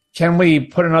 can we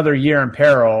put another year in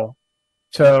peril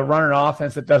to run an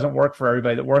offense that doesn't work for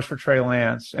everybody, that works for Trey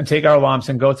Lance, and take our lumps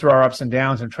and go through our ups and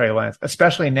downs in Trey Lance,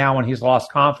 especially now when he's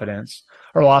lost confidence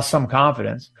or lost some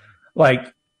confidence?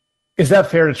 Like, is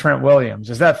that fair to Trent Williams?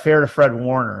 Is that fair to Fred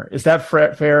Warner? Is that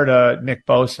fair to Nick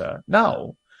Bosa?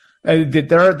 No.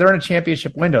 They're in a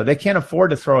championship window. They can't afford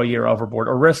to throw a year overboard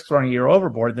or risk throwing a year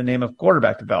overboard in the name of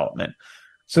quarterback development.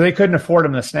 So they couldn't afford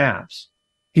him the snaps.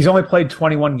 He's only played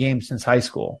 21 games since high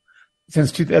school, and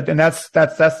that's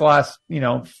the last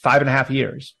 5.5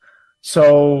 years.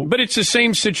 So, but it's the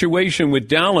same situation with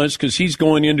Dallas, because he's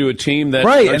going into a team that's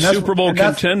a Super Bowl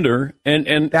contender,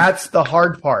 and that's the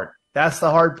hard part. That's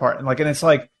the hard part. And it's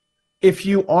like, if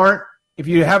you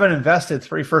haven't invested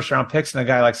 3 first-round picks in a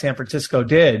guy like San Francisco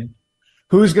did,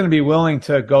 who's going to be willing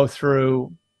to go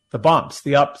through the bumps,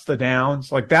 the ups, the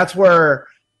downs? Like, that's where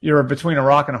you're between a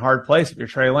rock and a hard place if you're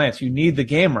Trey Lance. You need the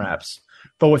game reps,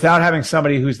 but without having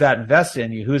somebody who's that invested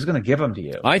in you, who's going to give them to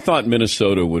you? I thought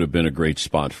Minnesota would have been a great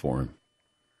spot for him.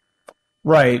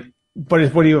 Right,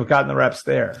 but would he have gotten the reps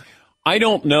there? I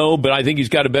don't know, but I think he's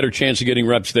got a better chance of getting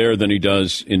reps there than he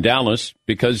does in Dallas,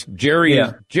 because Jerry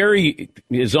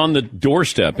is on the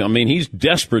doorstep. I mean, he's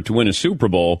desperate to win a Super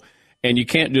Bowl, and you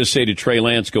can't just say to Trey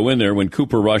Lance, go in there when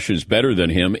Cooper Rush is better than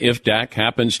him if Dak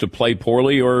happens to play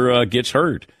poorly or gets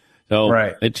hurt. So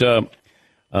it's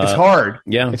hard.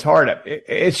 Yeah. It's hard.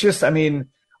 It's just, and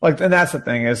that's the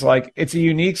thing is, like, it's a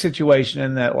unique situation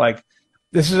in that, like,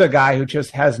 this is a guy who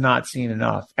just has not seen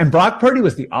enough. And Brock Purdy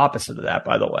was the opposite of that,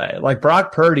 by the way. Like,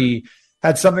 Brock Purdy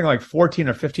had something like 1,400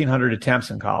 or 1,500 attempts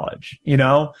in college, you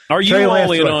know? Are you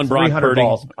all in on Brock Purdy?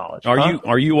 Balls in college.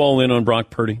 Are you all in on Brock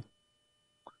Purdy?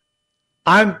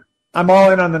 I'm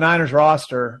all in on the Niners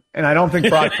roster, and I don't think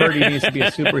Brock Purdy needs to be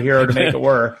a superhero to make it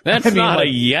work. That's not a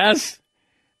yes.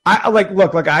 Do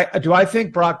I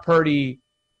think Brock Purdy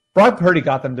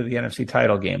got them to the NFC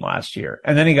title game last year,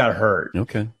 and then he got hurt.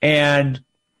 Okay. And,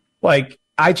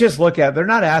 I just look at, they're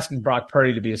not asking Brock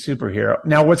Purdy to be a superhero.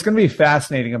 Now, what's going to be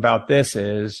fascinating about this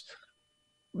is,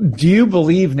 do you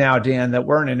believe now, Dan, that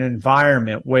we're in an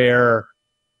environment where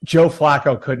Joe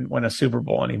Flacco couldn't win a Super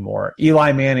Bowl anymore.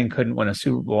 Eli Manning couldn't win a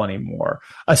Super Bowl anymore.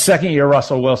 A second-year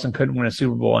Russell Wilson couldn't win a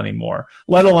Super Bowl anymore,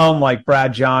 let alone like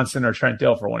Brad Johnson or Trent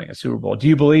Dilfer winning a Super Bowl. Do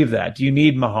you believe that? Do you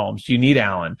need Mahomes? Do you need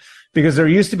Allen? Because there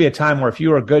used to be a time where if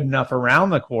you were good enough around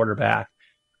the quarterback,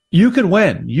 you could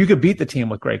win. You could beat the team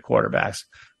with great quarterbacks.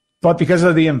 But because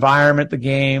of the environment, the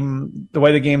game, the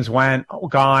way the games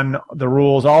gone, the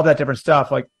rules, all that different stuff,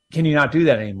 like, can you not do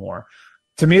that anymore?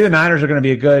 To me, the Niners are going to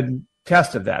be a good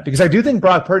test of that because I do think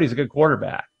Brock Purdy's a good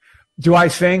quarterback. Do I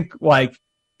think like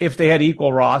if they had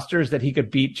equal rosters that he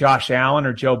could beat Josh Allen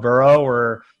or Joe Burrow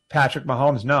or Patrick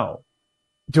Mahomes? No.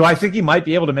 Do I think he might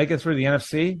be able to make it through the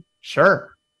NFC?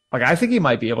 Sure. Like I think he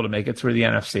might be able to make it through the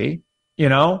NFC, you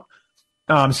know?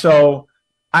 So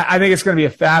I think it's going to be a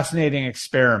fascinating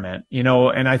experiment, you know,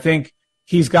 and I think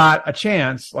he's got a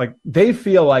chance. Like they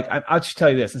feel like, I'll just tell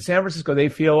you this, in San Francisco, they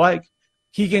feel like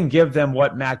he can give them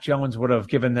what Mac Jones would have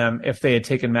given them if they had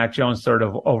taken Mac Jones third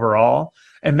overall.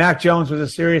 And Mac Jones was a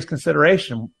serious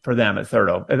consideration for them at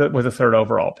with a third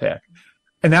overall pick.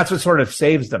 And that's what sort of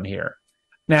saves them here.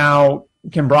 Now,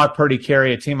 can Brock Purdy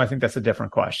carry a team? I think that's a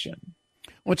different question.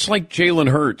 Well, it's like Jalen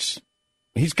Hurts.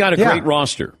 He's got a great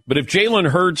roster. But if Jalen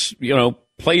Hurts, you know,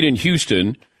 played in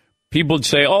Houston, people would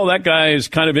say, oh, that guy is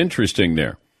kind of interesting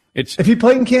there. If he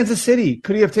played in Kansas City,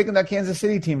 could he have taken that Kansas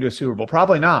City team to a Super Bowl?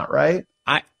 Probably not, right?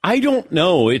 I don't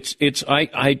know.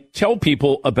 I tell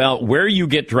people about where you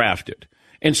get drafted.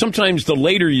 And sometimes the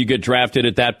later you get drafted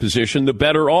at that position, the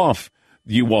better off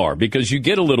you are because you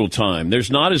get a little time.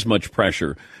 There's not as much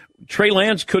pressure. Trey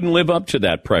Lance couldn't live up to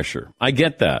that pressure. I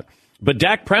get that. But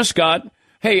Dak Prescott,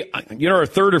 hey, you're a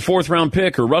third or fourth round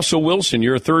pick, or Russell Wilson,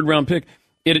 you're a third round pick.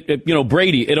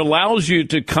 Brady, it allows you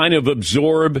to kind of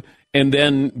absorb and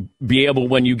then be able,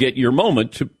 when you get your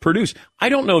moment, to produce. I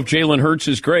don't know if Jalen Hurts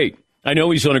is great. I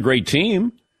know he's on a great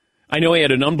team. I know he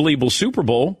had an unbelievable Super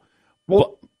Bowl.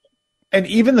 Well, and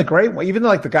even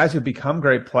like the guys who become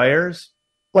great players,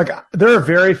 like there are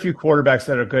very few quarterbacks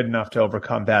that are good enough to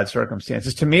overcome bad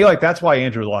circumstances. To me, like that's why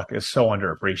Andrew Luck is so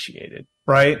underappreciated,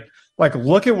 right? Like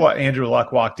look at what Andrew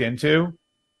Luck walked into.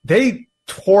 They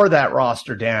tore that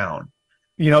roster down.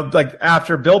 You know, like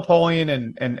after Bill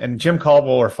Polian and Jim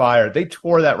Caldwell were fired, they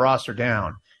tore that roster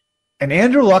down. And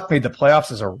Andrew Luck made the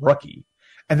playoffs as a rookie.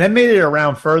 And then made it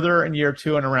around further in year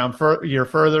 2 and around further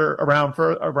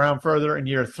in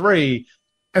year 3.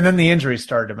 And then the injuries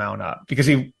started to mount up because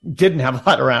he didn't have a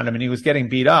lot around him and he was getting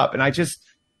beat up. And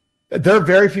there are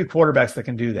very few quarterbacks that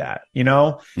can do that, you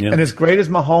know? Yeah. And as great as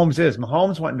Mahomes is,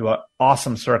 Mahomes went into an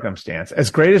awesome circumstance. As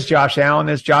great as Josh Allen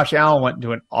is, Josh Allen went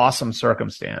into an awesome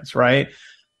circumstance, right?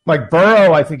 Like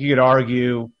Burrow, I think you could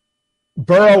argue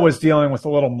Burrow was dealing with a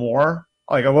little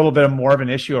bit more of an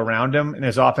issue around him in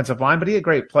his offensive line, but he had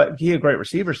great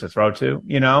receivers to throw to,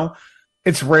 you know?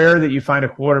 It's rare that you find a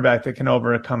quarterback that can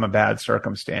overcome a bad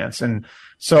circumstance. And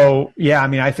so, yeah, I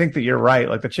mean, I think that you're right.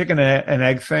 Like the chicken and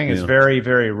egg thing is very,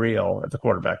 very real at the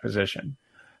quarterback position.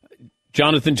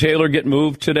 Jonathan Taylor get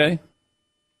moved today?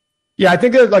 Yeah, I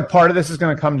think that like part of this is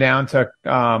going to come down to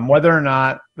whether or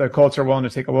not the Colts are willing to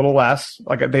take a little less.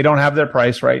 Like they don't have their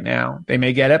price right now. They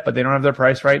may get it, but they don't have their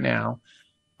price right now.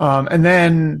 And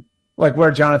then like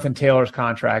where Jonathan Taylor's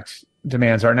contract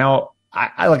demands are now.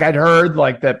 I'd heard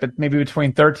like that, but maybe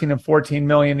between 13 and 14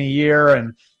 million a year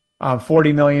and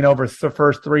 40 million over the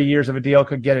first 3 years of a deal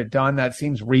could get it done. That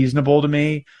seems reasonable to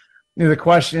me. You know, the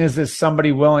question is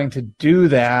somebody willing to do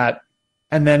that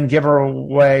and then give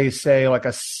away, say, like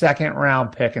a second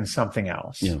round pick and something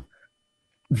else? Yeah.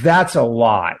 That's a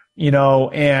lot, you know,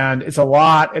 and it's a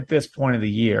lot at this point of the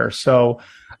year. So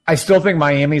I still think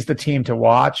Miami's the team to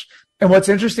watch. And what's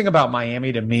interesting about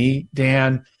Miami to me,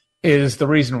 Dan, is the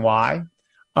reason why.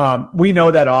 We know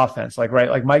that offense, like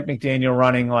Mike McDaniel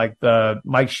running like the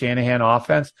Mike Shanahan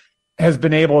offense has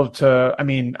been able to, I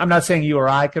mean, I'm not saying you or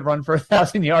I could run for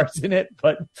 1,000 yards in it,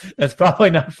 but that's probably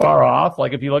not far off.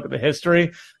 Like if you look at the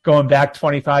history going back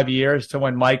 25 years to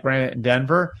when Mike ran it in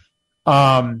Denver.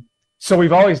 So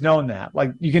we've always known that,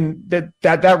 like you can,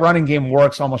 that running game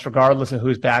works almost regardless of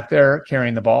who's back there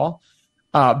carrying the ball.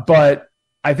 But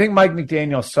I think Mike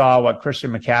McDaniel saw what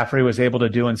Christian McCaffrey was able to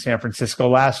do in San Francisco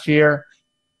last year.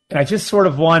 And I just sort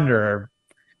of wonder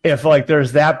if like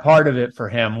there's that part of it for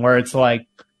him where it's like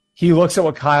he looks at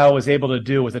what Kyle was able to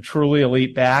do with a truly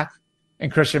elite back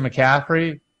and Christian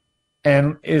McCaffrey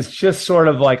and is just sort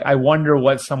of like, I wonder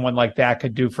what someone like that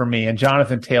could do for me. And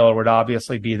Jonathan Taylor would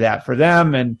obviously be that for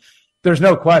them. And there's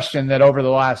no question that over the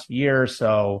last year or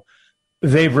so,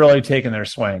 they've really taken their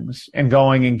swings and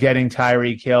going and getting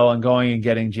Tyreek Hill and going and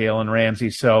getting Jalen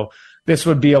Ramsey. So this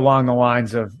would be along the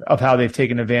lines of how they've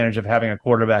taken advantage of having a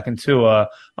quarterback in Tua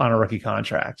on a rookie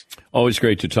contract. Always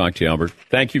great to talk to you, Albert.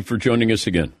 Thank you for joining us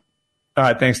again. All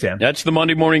right, thanks, Dan. That's the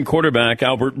Monday Morning Quarterback,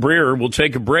 Albert Breer. We'll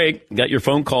take a break. Got your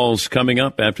phone calls coming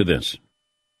up after this.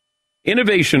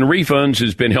 Innovation Refunds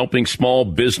has been helping small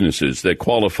businesses that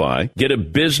qualify get a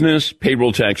business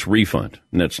payroll tax refund.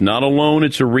 And that's not a loan,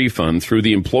 it's a refund through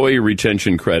the Employee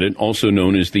Retention Credit, also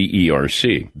known as the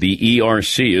ERC. The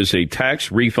ERC is a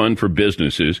tax refund for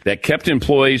businesses that kept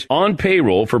employees on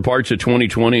payroll for parts of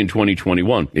 2020 and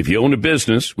 2021. If you own a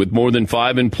business with more than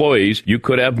 5 employees, you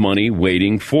could have money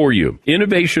waiting for you.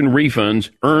 Innovation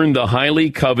Refunds earn the highly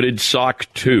coveted SOC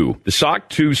 2. The SOC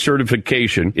 2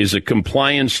 certification is a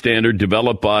compliance standard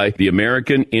developed by the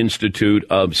American Institute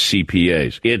of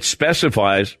CPAs. It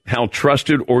specifies how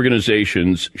trusted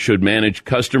organizations should manage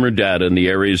customer data in the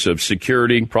areas of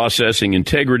security, processing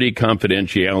integrity,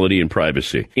 confidentiality, and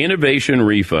privacy. Innovation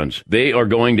Refunds, they are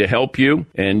going to help you,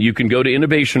 and you can go to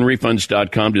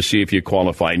innovationrefunds.com to see if you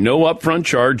qualify. No upfront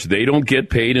charge. They don't get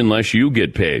paid unless you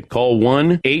get paid. Call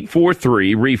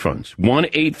 1-843-REFUNDS,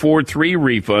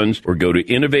 1-843-REFUNDS, or go to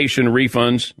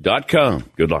innovationrefunds.com.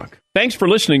 Good luck. Thanks for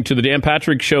listening to the Dan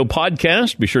Patrick Show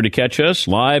podcast. Be sure to catch us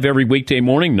live every weekday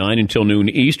morning, 9 until noon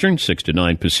Eastern, 6 to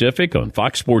 9 Pacific on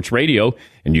Fox Sports Radio.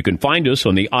 And you can find us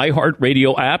on the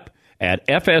iHeartRadio app at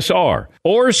FSR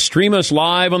or stream us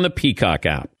live on the Peacock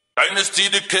app. Dynasty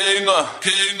the King.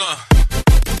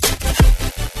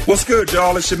 What's good,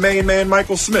 y'all? It's your main man,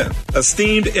 Michael Smith,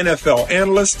 esteemed NFL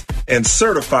analyst and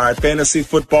certified fantasy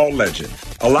football legend.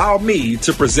 Allow me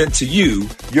to present to you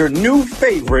your new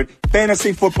favorite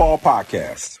fantasy football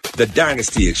podcast, The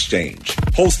Dynasty Exchange,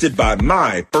 hosted by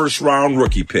my first-round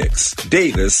rookie picks,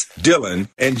 Davis, Dylan,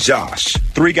 and Josh,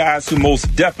 3 guys who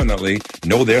most definitely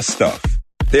know their stuff.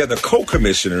 They're the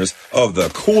co-commissioners of the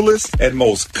coolest and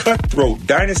most cutthroat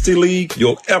dynasty league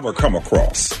you'll ever come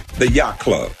across, the Yacht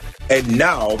Club. And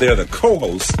now they're the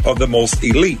co-hosts of the most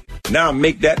elite. Now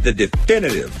make that the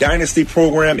definitive dynasty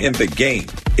program in the game.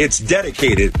 It's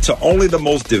dedicated to only the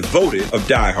most devoted of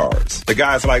diehards, the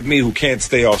guys like me who can't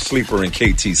stay off Sleeper and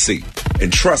KTC.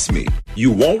 And trust me,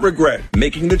 you won't regret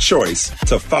making the choice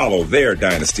to follow their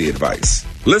dynasty advice.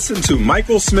 Listen to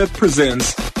Michael Smith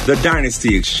Presents The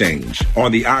Dynasty Exchange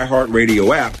on the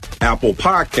iHeartRadio app, Apple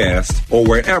Podcasts, or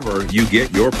wherever you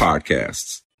get your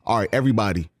podcasts. All right,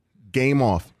 everybody, game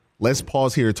off. Let's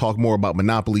pause here to talk more about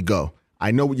Monopoly Go. I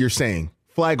know what you're saying.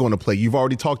 Flag on the play. You've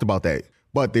already talked about that.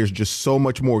 But there's just so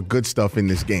much more good stuff in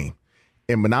this game.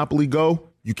 In Monopoly Go,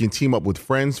 you can team up with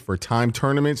friends for timed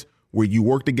tournaments where you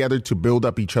work together to build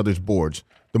up each other's boards.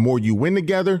 The more you win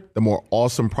together, the more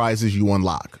awesome prizes you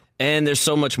unlock. And there's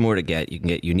so much more to get. You can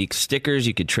get unique stickers.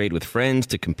 You could trade with friends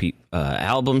to compete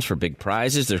albums for big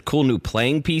prizes. There's cool new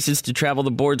playing pieces to travel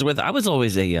the boards with. I was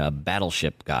always a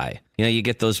battleship guy. You know, you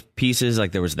get those pieces,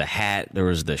 like there was the hat, there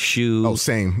was the shoe. Oh,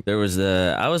 same.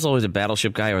 I was always a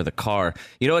battleship guy, or the car.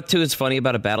 You know what, too, is funny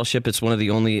about a battleship? It's one of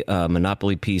the only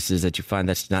Monopoly pieces that you find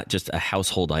that's not just a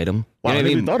household item. Wow, You know I what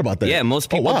never even thought about that. Yeah, most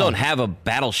people wow. don't have a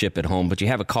battleship at home, but you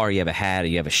have a car, you have a hat,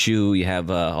 you have a shoe, you have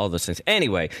all those things.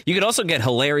 Anyway, you could also get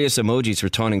hilarious emojis for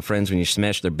taunting friends when you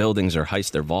smash their buildings or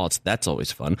heist their vaults. That's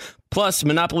always fun. Plus,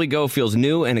 Monopoly Go feels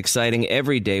new and exciting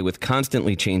every day with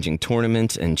constantly changing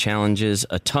tournaments and challenges.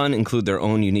 A ton include their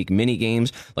own unique mini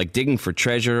games like digging for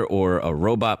treasure or a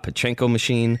robot Pachinko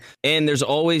machine. And there's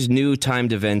always new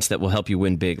timed events that will help you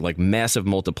win big, like massive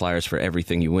multipliers for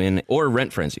everything you win or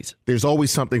rent frenzies. There's always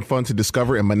something fun to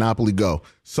discover in Monopoly Go.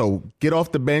 So get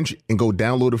off the bench and go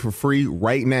download it for free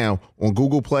right now on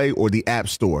Google Play or the App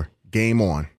Store. Game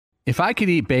on. If I could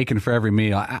eat bacon for every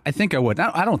meal, I think I would.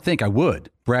 I don't think I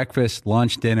would. Breakfast,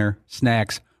 lunch, dinner,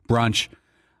 snacks, brunch.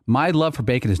 My love for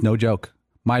bacon is no joke.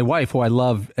 My wife, who I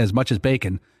love as much as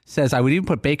bacon, says I would even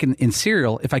put bacon in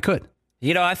cereal if I could.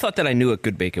 You know, I thought that I knew what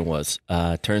good bacon was.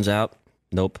 Turns out,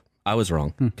 nope, I was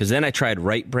wrong. Because then I tried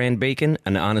Right Brand bacon,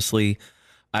 and honestly,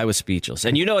 I was speechless.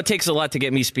 And you know it takes a lot to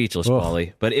get me speechless,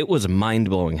 Paulie, but it was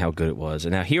mind-blowing how good it was.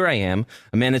 And now here I am,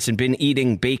 a man that's been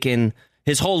eating bacon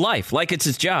his whole life, like it's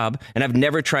his job, and I've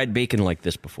never tried bacon like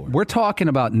this before. We're talking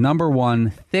about number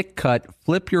one, thick-cut,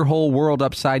 flip your whole world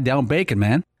upside-down bacon,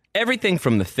 man. Everything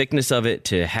from the thickness of it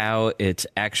to how it's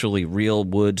actually real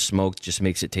wood smoked just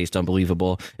makes it taste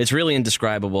unbelievable. It's really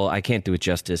indescribable. I can't do it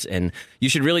justice, and you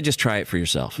should really just try it for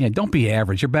yourself. Yeah, don't be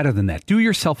average. You're better than that. Do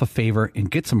yourself a favor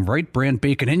and get some Right Brand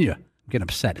bacon in you. I'm getting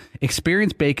upset.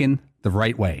 Experience bacon the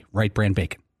right way. Right Brand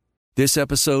bacon. This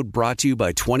episode brought to you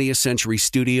by 20th Century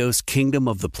Studios' Kingdom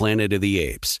of the Planet of the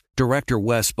Apes. Director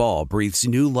Wes Ball breathes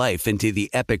new life into the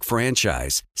epic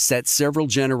franchise, set several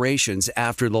generations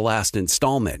after the last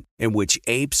installment, in which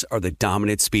apes are the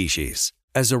dominant species.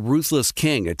 As a ruthless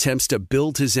king attempts to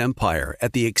build his empire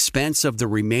at the expense of the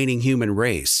remaining human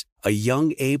race, a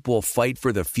young ape will fight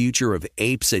for the future of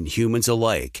apes and humans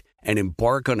alike and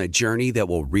embark on a journey that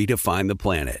will redefine the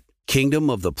planet. Kingdom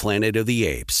of the Planet of the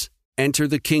Apes. Enter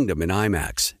the kingdom in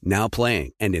IMAX, now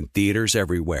playing and in theaters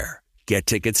everywhere. Get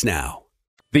tickets now.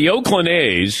 The Oakland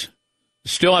A's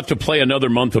still have to play another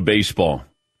month of baseball.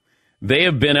 They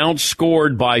have been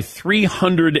outscored by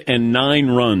 309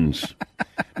 runs.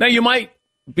 Now, you might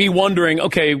be wondering,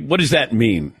 okay, what does that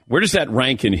mean? Where does that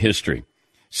rank in history?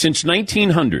 Since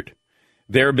 1900,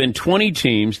 there have been 20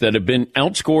 teams that have been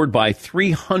outscored by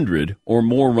 300 or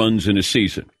more runs in a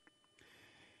season.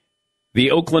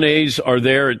 The Oakland A's are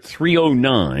there at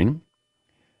 309.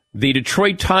 The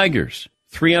Detroit Tigers,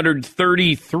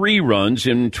 333 runs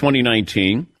in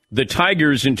 2019. The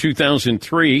Tigers in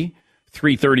 2003,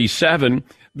 337.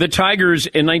 The Tigers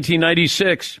in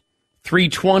 1996,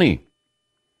 320.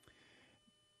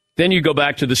 Then you go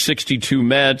back to the 62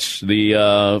 Mets,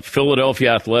 the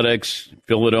Philadelphia Athletics,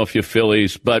 Philadelphia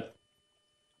Phillies, but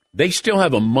they still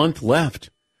have a month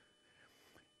left.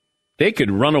 They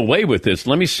could run away with this.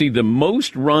 Let me see. The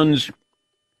most runs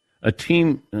a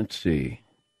team, let's see,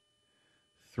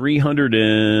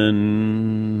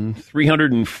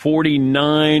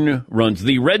 349 runs.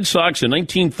 The Red Sox in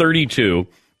 1932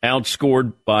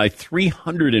 outscored by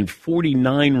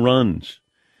 349 runs.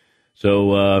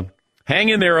 So hang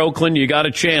in there, Oakland. You got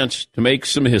a chance to make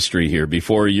some history here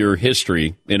before your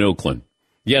history in Oakland.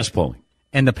 Yes, Paulie.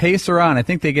 And the pace they're on, I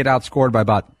think they get outscored by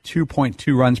about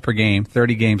 2.2 runs per game,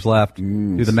 30 games left.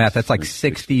 Do the math. That's like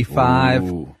 65.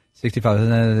 Ooh.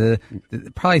 65.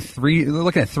 Probably three. They're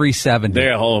looking at 370.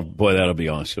 There. Oh, boy, that'll be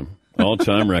awesome.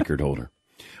 All-time record holder.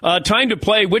 Time to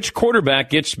play which quarterback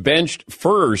gets benched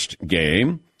first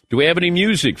game. Do we have any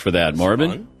music for that,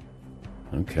 Marvin?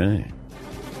 Okay.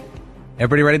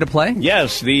 Everybody ready to play?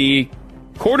 Yes, the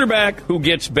quarterback who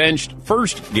gets benched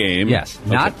first game. Yes,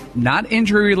 not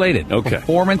injury related. Okay.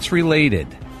 Performance related.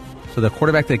 So the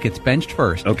quarterback that gets benched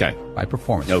first. Okay. By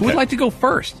performance. Okay. Who would like to go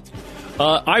first?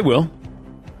 I will.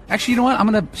 Actually, you know what? I'm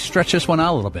going to stretch this one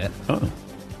out a little bit. Oh.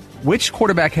 Which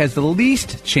quarterback has the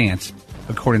least chance,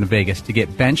 according to Vegas, to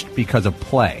get benched because of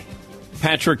play?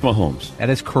 Patrick Mahomes.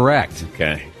 That is correct.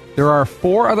 Okay. There are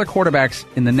 4 other quarterbacks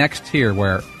in the next tier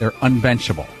where they're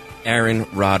unbenchable. Aaron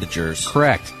Rodgers.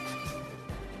 Correct.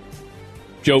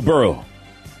 Joe Burrow.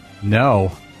 No.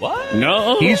 What?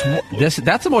 No.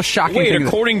 That's the most shocking thing. Wait,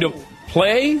 according to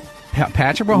play?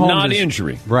 Patrick Mahomes. Not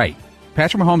injury. Right.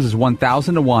 Patrick Mahomes is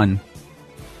 1,000 to 1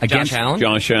 against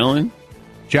Josh Allen.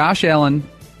 Josh Allen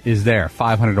is there,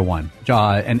 500 to 1.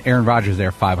 And Aaron Rodgers is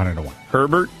there, 500 to 1.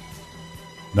 Herbert.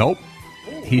 Nope.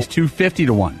 He's 250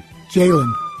 to 1.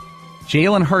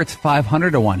 Jalen Hurts,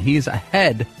 500 to 1. He's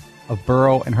ahead of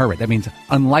Burrow and Herbert. That means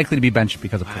unlikely to be benched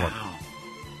because of Florida. Wow.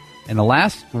 And the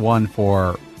last one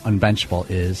for unbenchable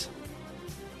is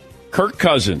Kirk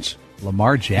Cousins.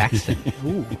 Lamar Jackson.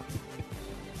 Ooh.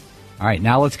 All right,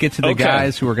 now let's get to the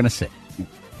guys who are going to sit.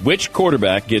 Which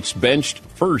quarterback gets benched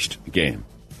first game?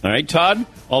 All right, Todd,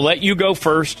 I'll let you go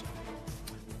first.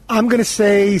 I'm going to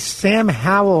say Sam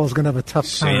Howell is going to have a tough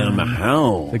time. Sam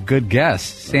Howell. A good guess.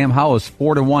 Sam Howell is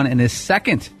 4 to 1 and is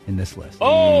second in this list.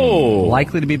 Oh!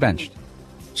 Likely to be benched.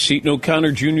 Seton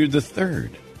O'Connor Jr. III.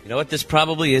 You know what? This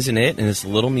probably isn't it, and it's a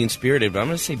little mean-spirited, but I'm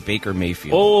going to say Baker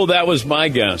Mayfield. Oh, that was my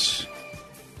guess.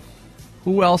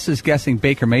 Who else is guessing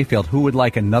Baker Mayfield? Who would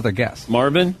like another guess?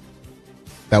 Marvin?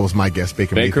 That was my guess,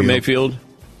 Baker Mayfield.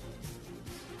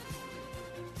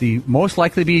 The most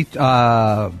likely to be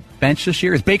benched this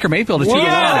year is Baker Mayfield. Well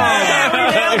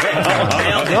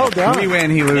done. We win,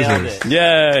 he loses.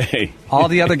 Yay. All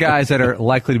the other guys that are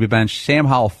likely to be benched, Sam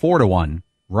Howell, 4 to 1.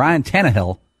 Ryan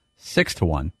Tannehill, 6 to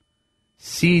 1.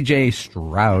 C.J.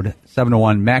 Stroud, 7 to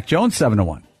 1. Mac Jones, 7 to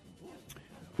 1.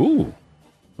 Ooh,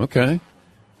 okay.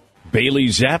 Bailey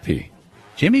Zappi.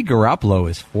 Jimmy Garoppolo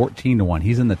is 14 to 1.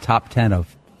 He's in the top 10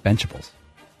 of benchables.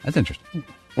 That's interesting.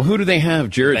 Well, who do they have?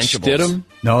 Jarrett Stidham?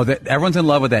 No, everyone's in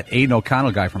love with that Aiden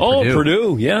O'Connell guy from Purdue. Oh,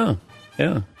 Purdue, yeah.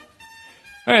 All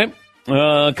right,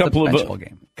 a couple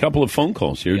of phone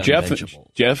calls here.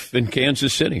 Jeff in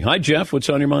Kansas City. Hi, Jeff. What's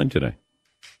on your mind today?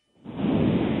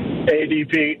 Hey,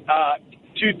 DP.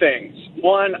 2 things.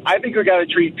 One, I think we got to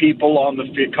treat people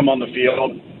come on the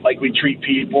field like we treat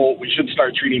people. We should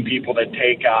start treating people that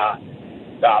take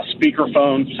speaker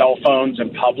phones, cell phones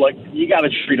in public. You got to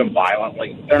treat them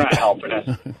violently. They're not helping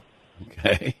us.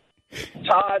 Okay.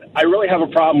 Todd, I really have a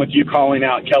problem with you calling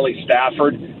out Kelly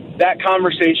Stafford. That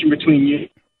conversation between you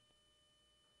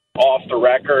off the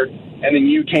record, and then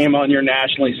you came on your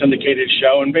nationally syndicated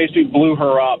show and basically blew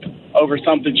her up over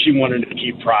something she wanted to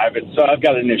keep private. So I've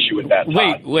got an issue with that,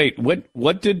 Todd. Wait.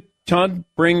 What did Todd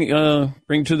bring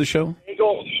to the show?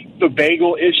 The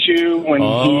bagel issue when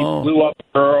he blew up a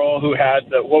girl who had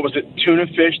tuna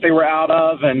fish they were out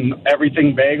of and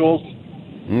everything bagels.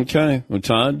 Okay. Well,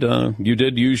 Todd, you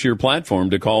did use your platform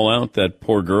to call out that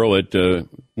poor girl at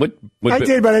what I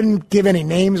did, but I didn't give any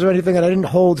names or anything, and I didn't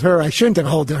hold her. I shouldn't have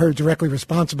held her directly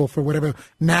responsible for whatever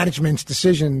management's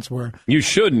decisions were. You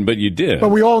shouldn't, but you did. But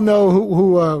we all know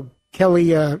who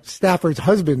Kelly Stafford's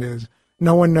husband is.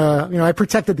 No one, I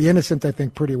protected the innocent, I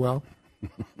think, pretty well.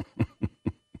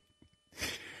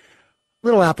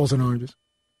 Little apples and oranges.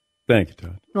 Thank you,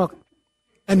 Todd. Welcome.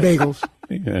 And bagels.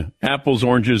 Yeah. Apples,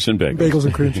 oranges, and bagels. Bagels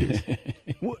and cream cheese.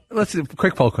 Let's do a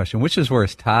quick poll question. Which is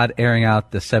worse, Todd airing out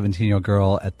the 17-year-old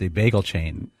girl at the bagel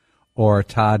chain, or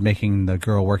Todd making the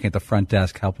girl working at the front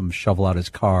desk help him shovel out his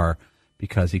car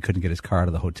because he couldn't get his car out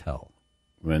of the hotel?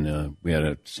 When we had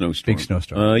a snowstorm. Big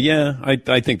snowstorm. Yeah,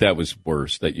 I think that was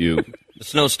worse. That you... The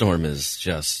snowstorm is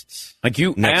just like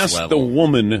you next asked level. the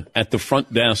woman at the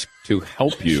front desk to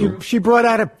help you. She brought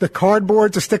out the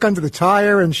cardboard to stick under the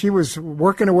tire, and she was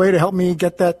working away to help me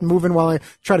get that moving while I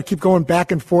try to keep going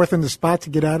back and forth in the spot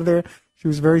to get out of there. She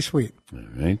was very sweet. All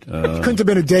right. Couldn't have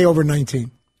been a day over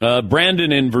 19.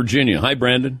 Brandon in Virginia. Hi,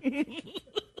 Brandon.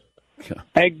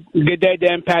 Hey, good day,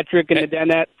 Dan Patrick and the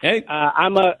Danette. Hey. I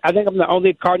think I'm the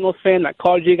only Cardinals fan that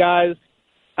called you guys.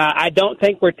 I don't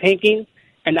think we're tanking,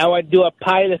 and I would do a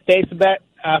pie to the face bet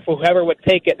for whoever would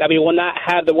take it that we will not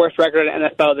have the worst record in the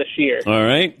NFL this year. All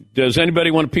right. Does anybody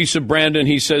want a piece of Brandon?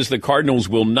 He says the Cardinals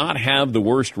will not have the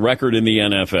worst record in the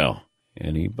NFL.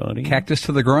 Anybody? Cactus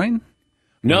to the groin?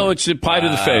 No, it's a pie to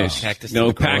the face. Cactus to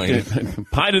the groin.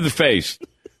 Pie to the face,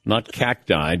 not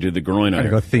cacti to the groin. I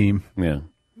go theme. Yeah.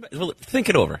 Well, think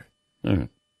it over. All right.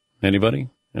 Anybody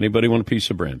want a piece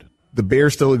of Brandon? The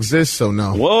Bears still exist, so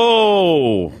no.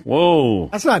 Whoa.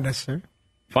 That's not necessary.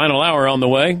 Final hour on the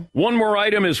way. One more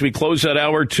item as we close out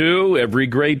hour 2. Every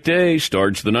great day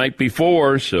starts the night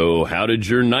before. So how did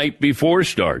your night before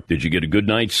start? Did you get a good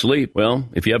night's sleep? Well,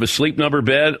 if you have a Sleep Number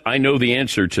bed, I know the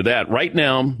answer to that. Right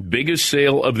now, biggest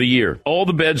sale of the year. All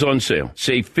the beds on sale.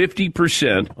 Save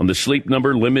 50% on the Sleep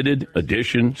Number limited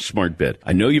edition smart bed.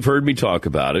 I know you've heard me talk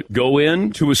about it. Go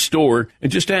in to a store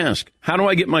and just ask, how do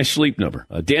I get my Sleep Number?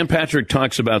 Dan Patrick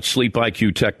talks about Sleep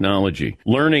IQ technology,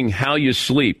 learning how you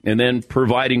sleep, and then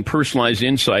providing personalized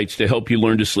insights to help you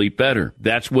learn to sleep better.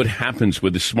 That's what happens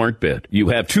with the smart bed. You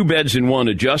have 2 beds in one,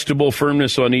 adjustable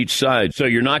firmness on each side, so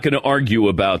you're not going to argue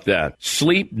about that.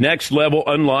 Sleep next level,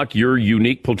 unlock your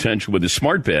unique potential with a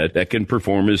smart bed that can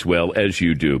perform as well as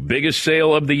you do. Biggest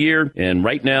sale of the year, and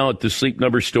right now at the Sleep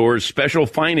Number stores, special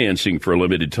financing for a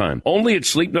limited time. Only at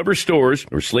Sleep Number stores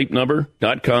or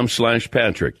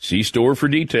sleepnumber.com/Patrick. See store for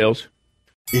details.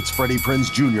 It's Freddie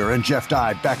Prinze Jr. and Jeff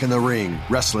Dye back in the ring.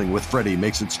 Wrestling with Freddie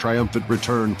makes its triumphant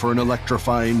return for an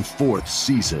electrifying 4th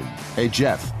season. Hey,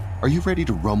 Jeff, are you ready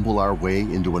to rumble our way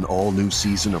into an all-new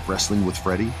season of Wrestling with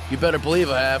Freddie? You better believe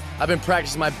I have. I've been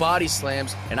practicing my body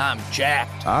slams, and I'm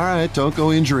jacked. All right, don't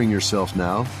go injuring yourself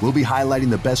now. We'll be highlighting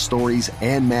the best stories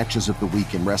and matches of the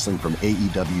week in wrestling from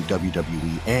AEW,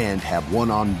 WWE, and have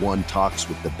one-on-one talks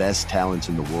with the best talents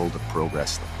in the world of pro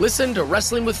wrestling. Listen to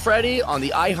Wrestling with Freddie on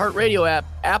the iHeartRadio app,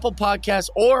 Apple Podcasts,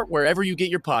 or wherever you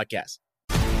get your podcasts.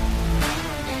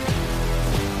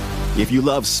 If you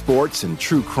love sports and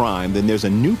true crime, then there's a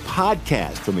new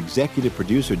podcast from executive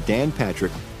producer Dan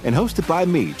Patrick and hosted by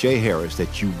me, Jay Harris,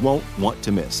 that you won't want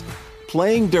to miss.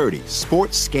 Playing Dirty: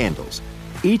 Sports Scandals.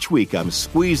 Each week, I'm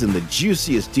squeezing the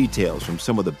juiciest details from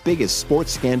some of the biggest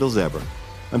sports scandals ever.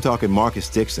 I'm talking Marcus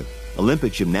Dixon,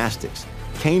 Olympic gymnastics,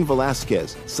 Cain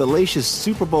Velasquez, salacious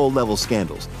Super Bowl-level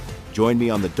scandals. Join me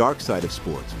on the dark side of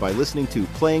sports by listening to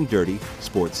Playing Dirty: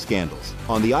 Sports Scandals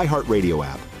on the iHeartRadio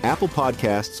app, Apple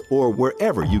Podcasts, or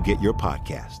wherever you get your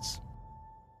podcasts.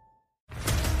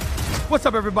 What's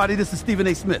up, everybody? This is Stephen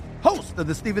A. Smith, host of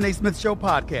the Stephen A. Smith Show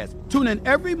podcast. Tune in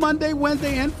every Monday,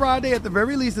 Wednesday, and Friday at the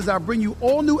very least as I bring you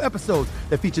all new episodes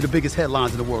that feature the biggest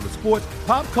headlines in the world of sports,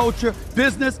 pop culture,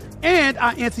 business, and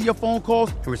I answer your phone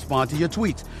calls and respond to your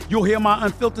tweets. You'll hear my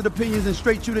unfiltered opinions and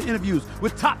straight-shooter interviews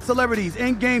with top celebrities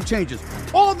and game changers.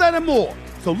 All of that and more.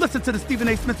 So listen to the Stephen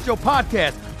A. Smith Show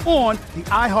podcast on the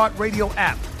iHeartRadio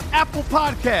app, Apple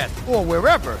Podcasts, or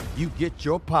wherever you get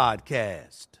your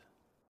podcasts.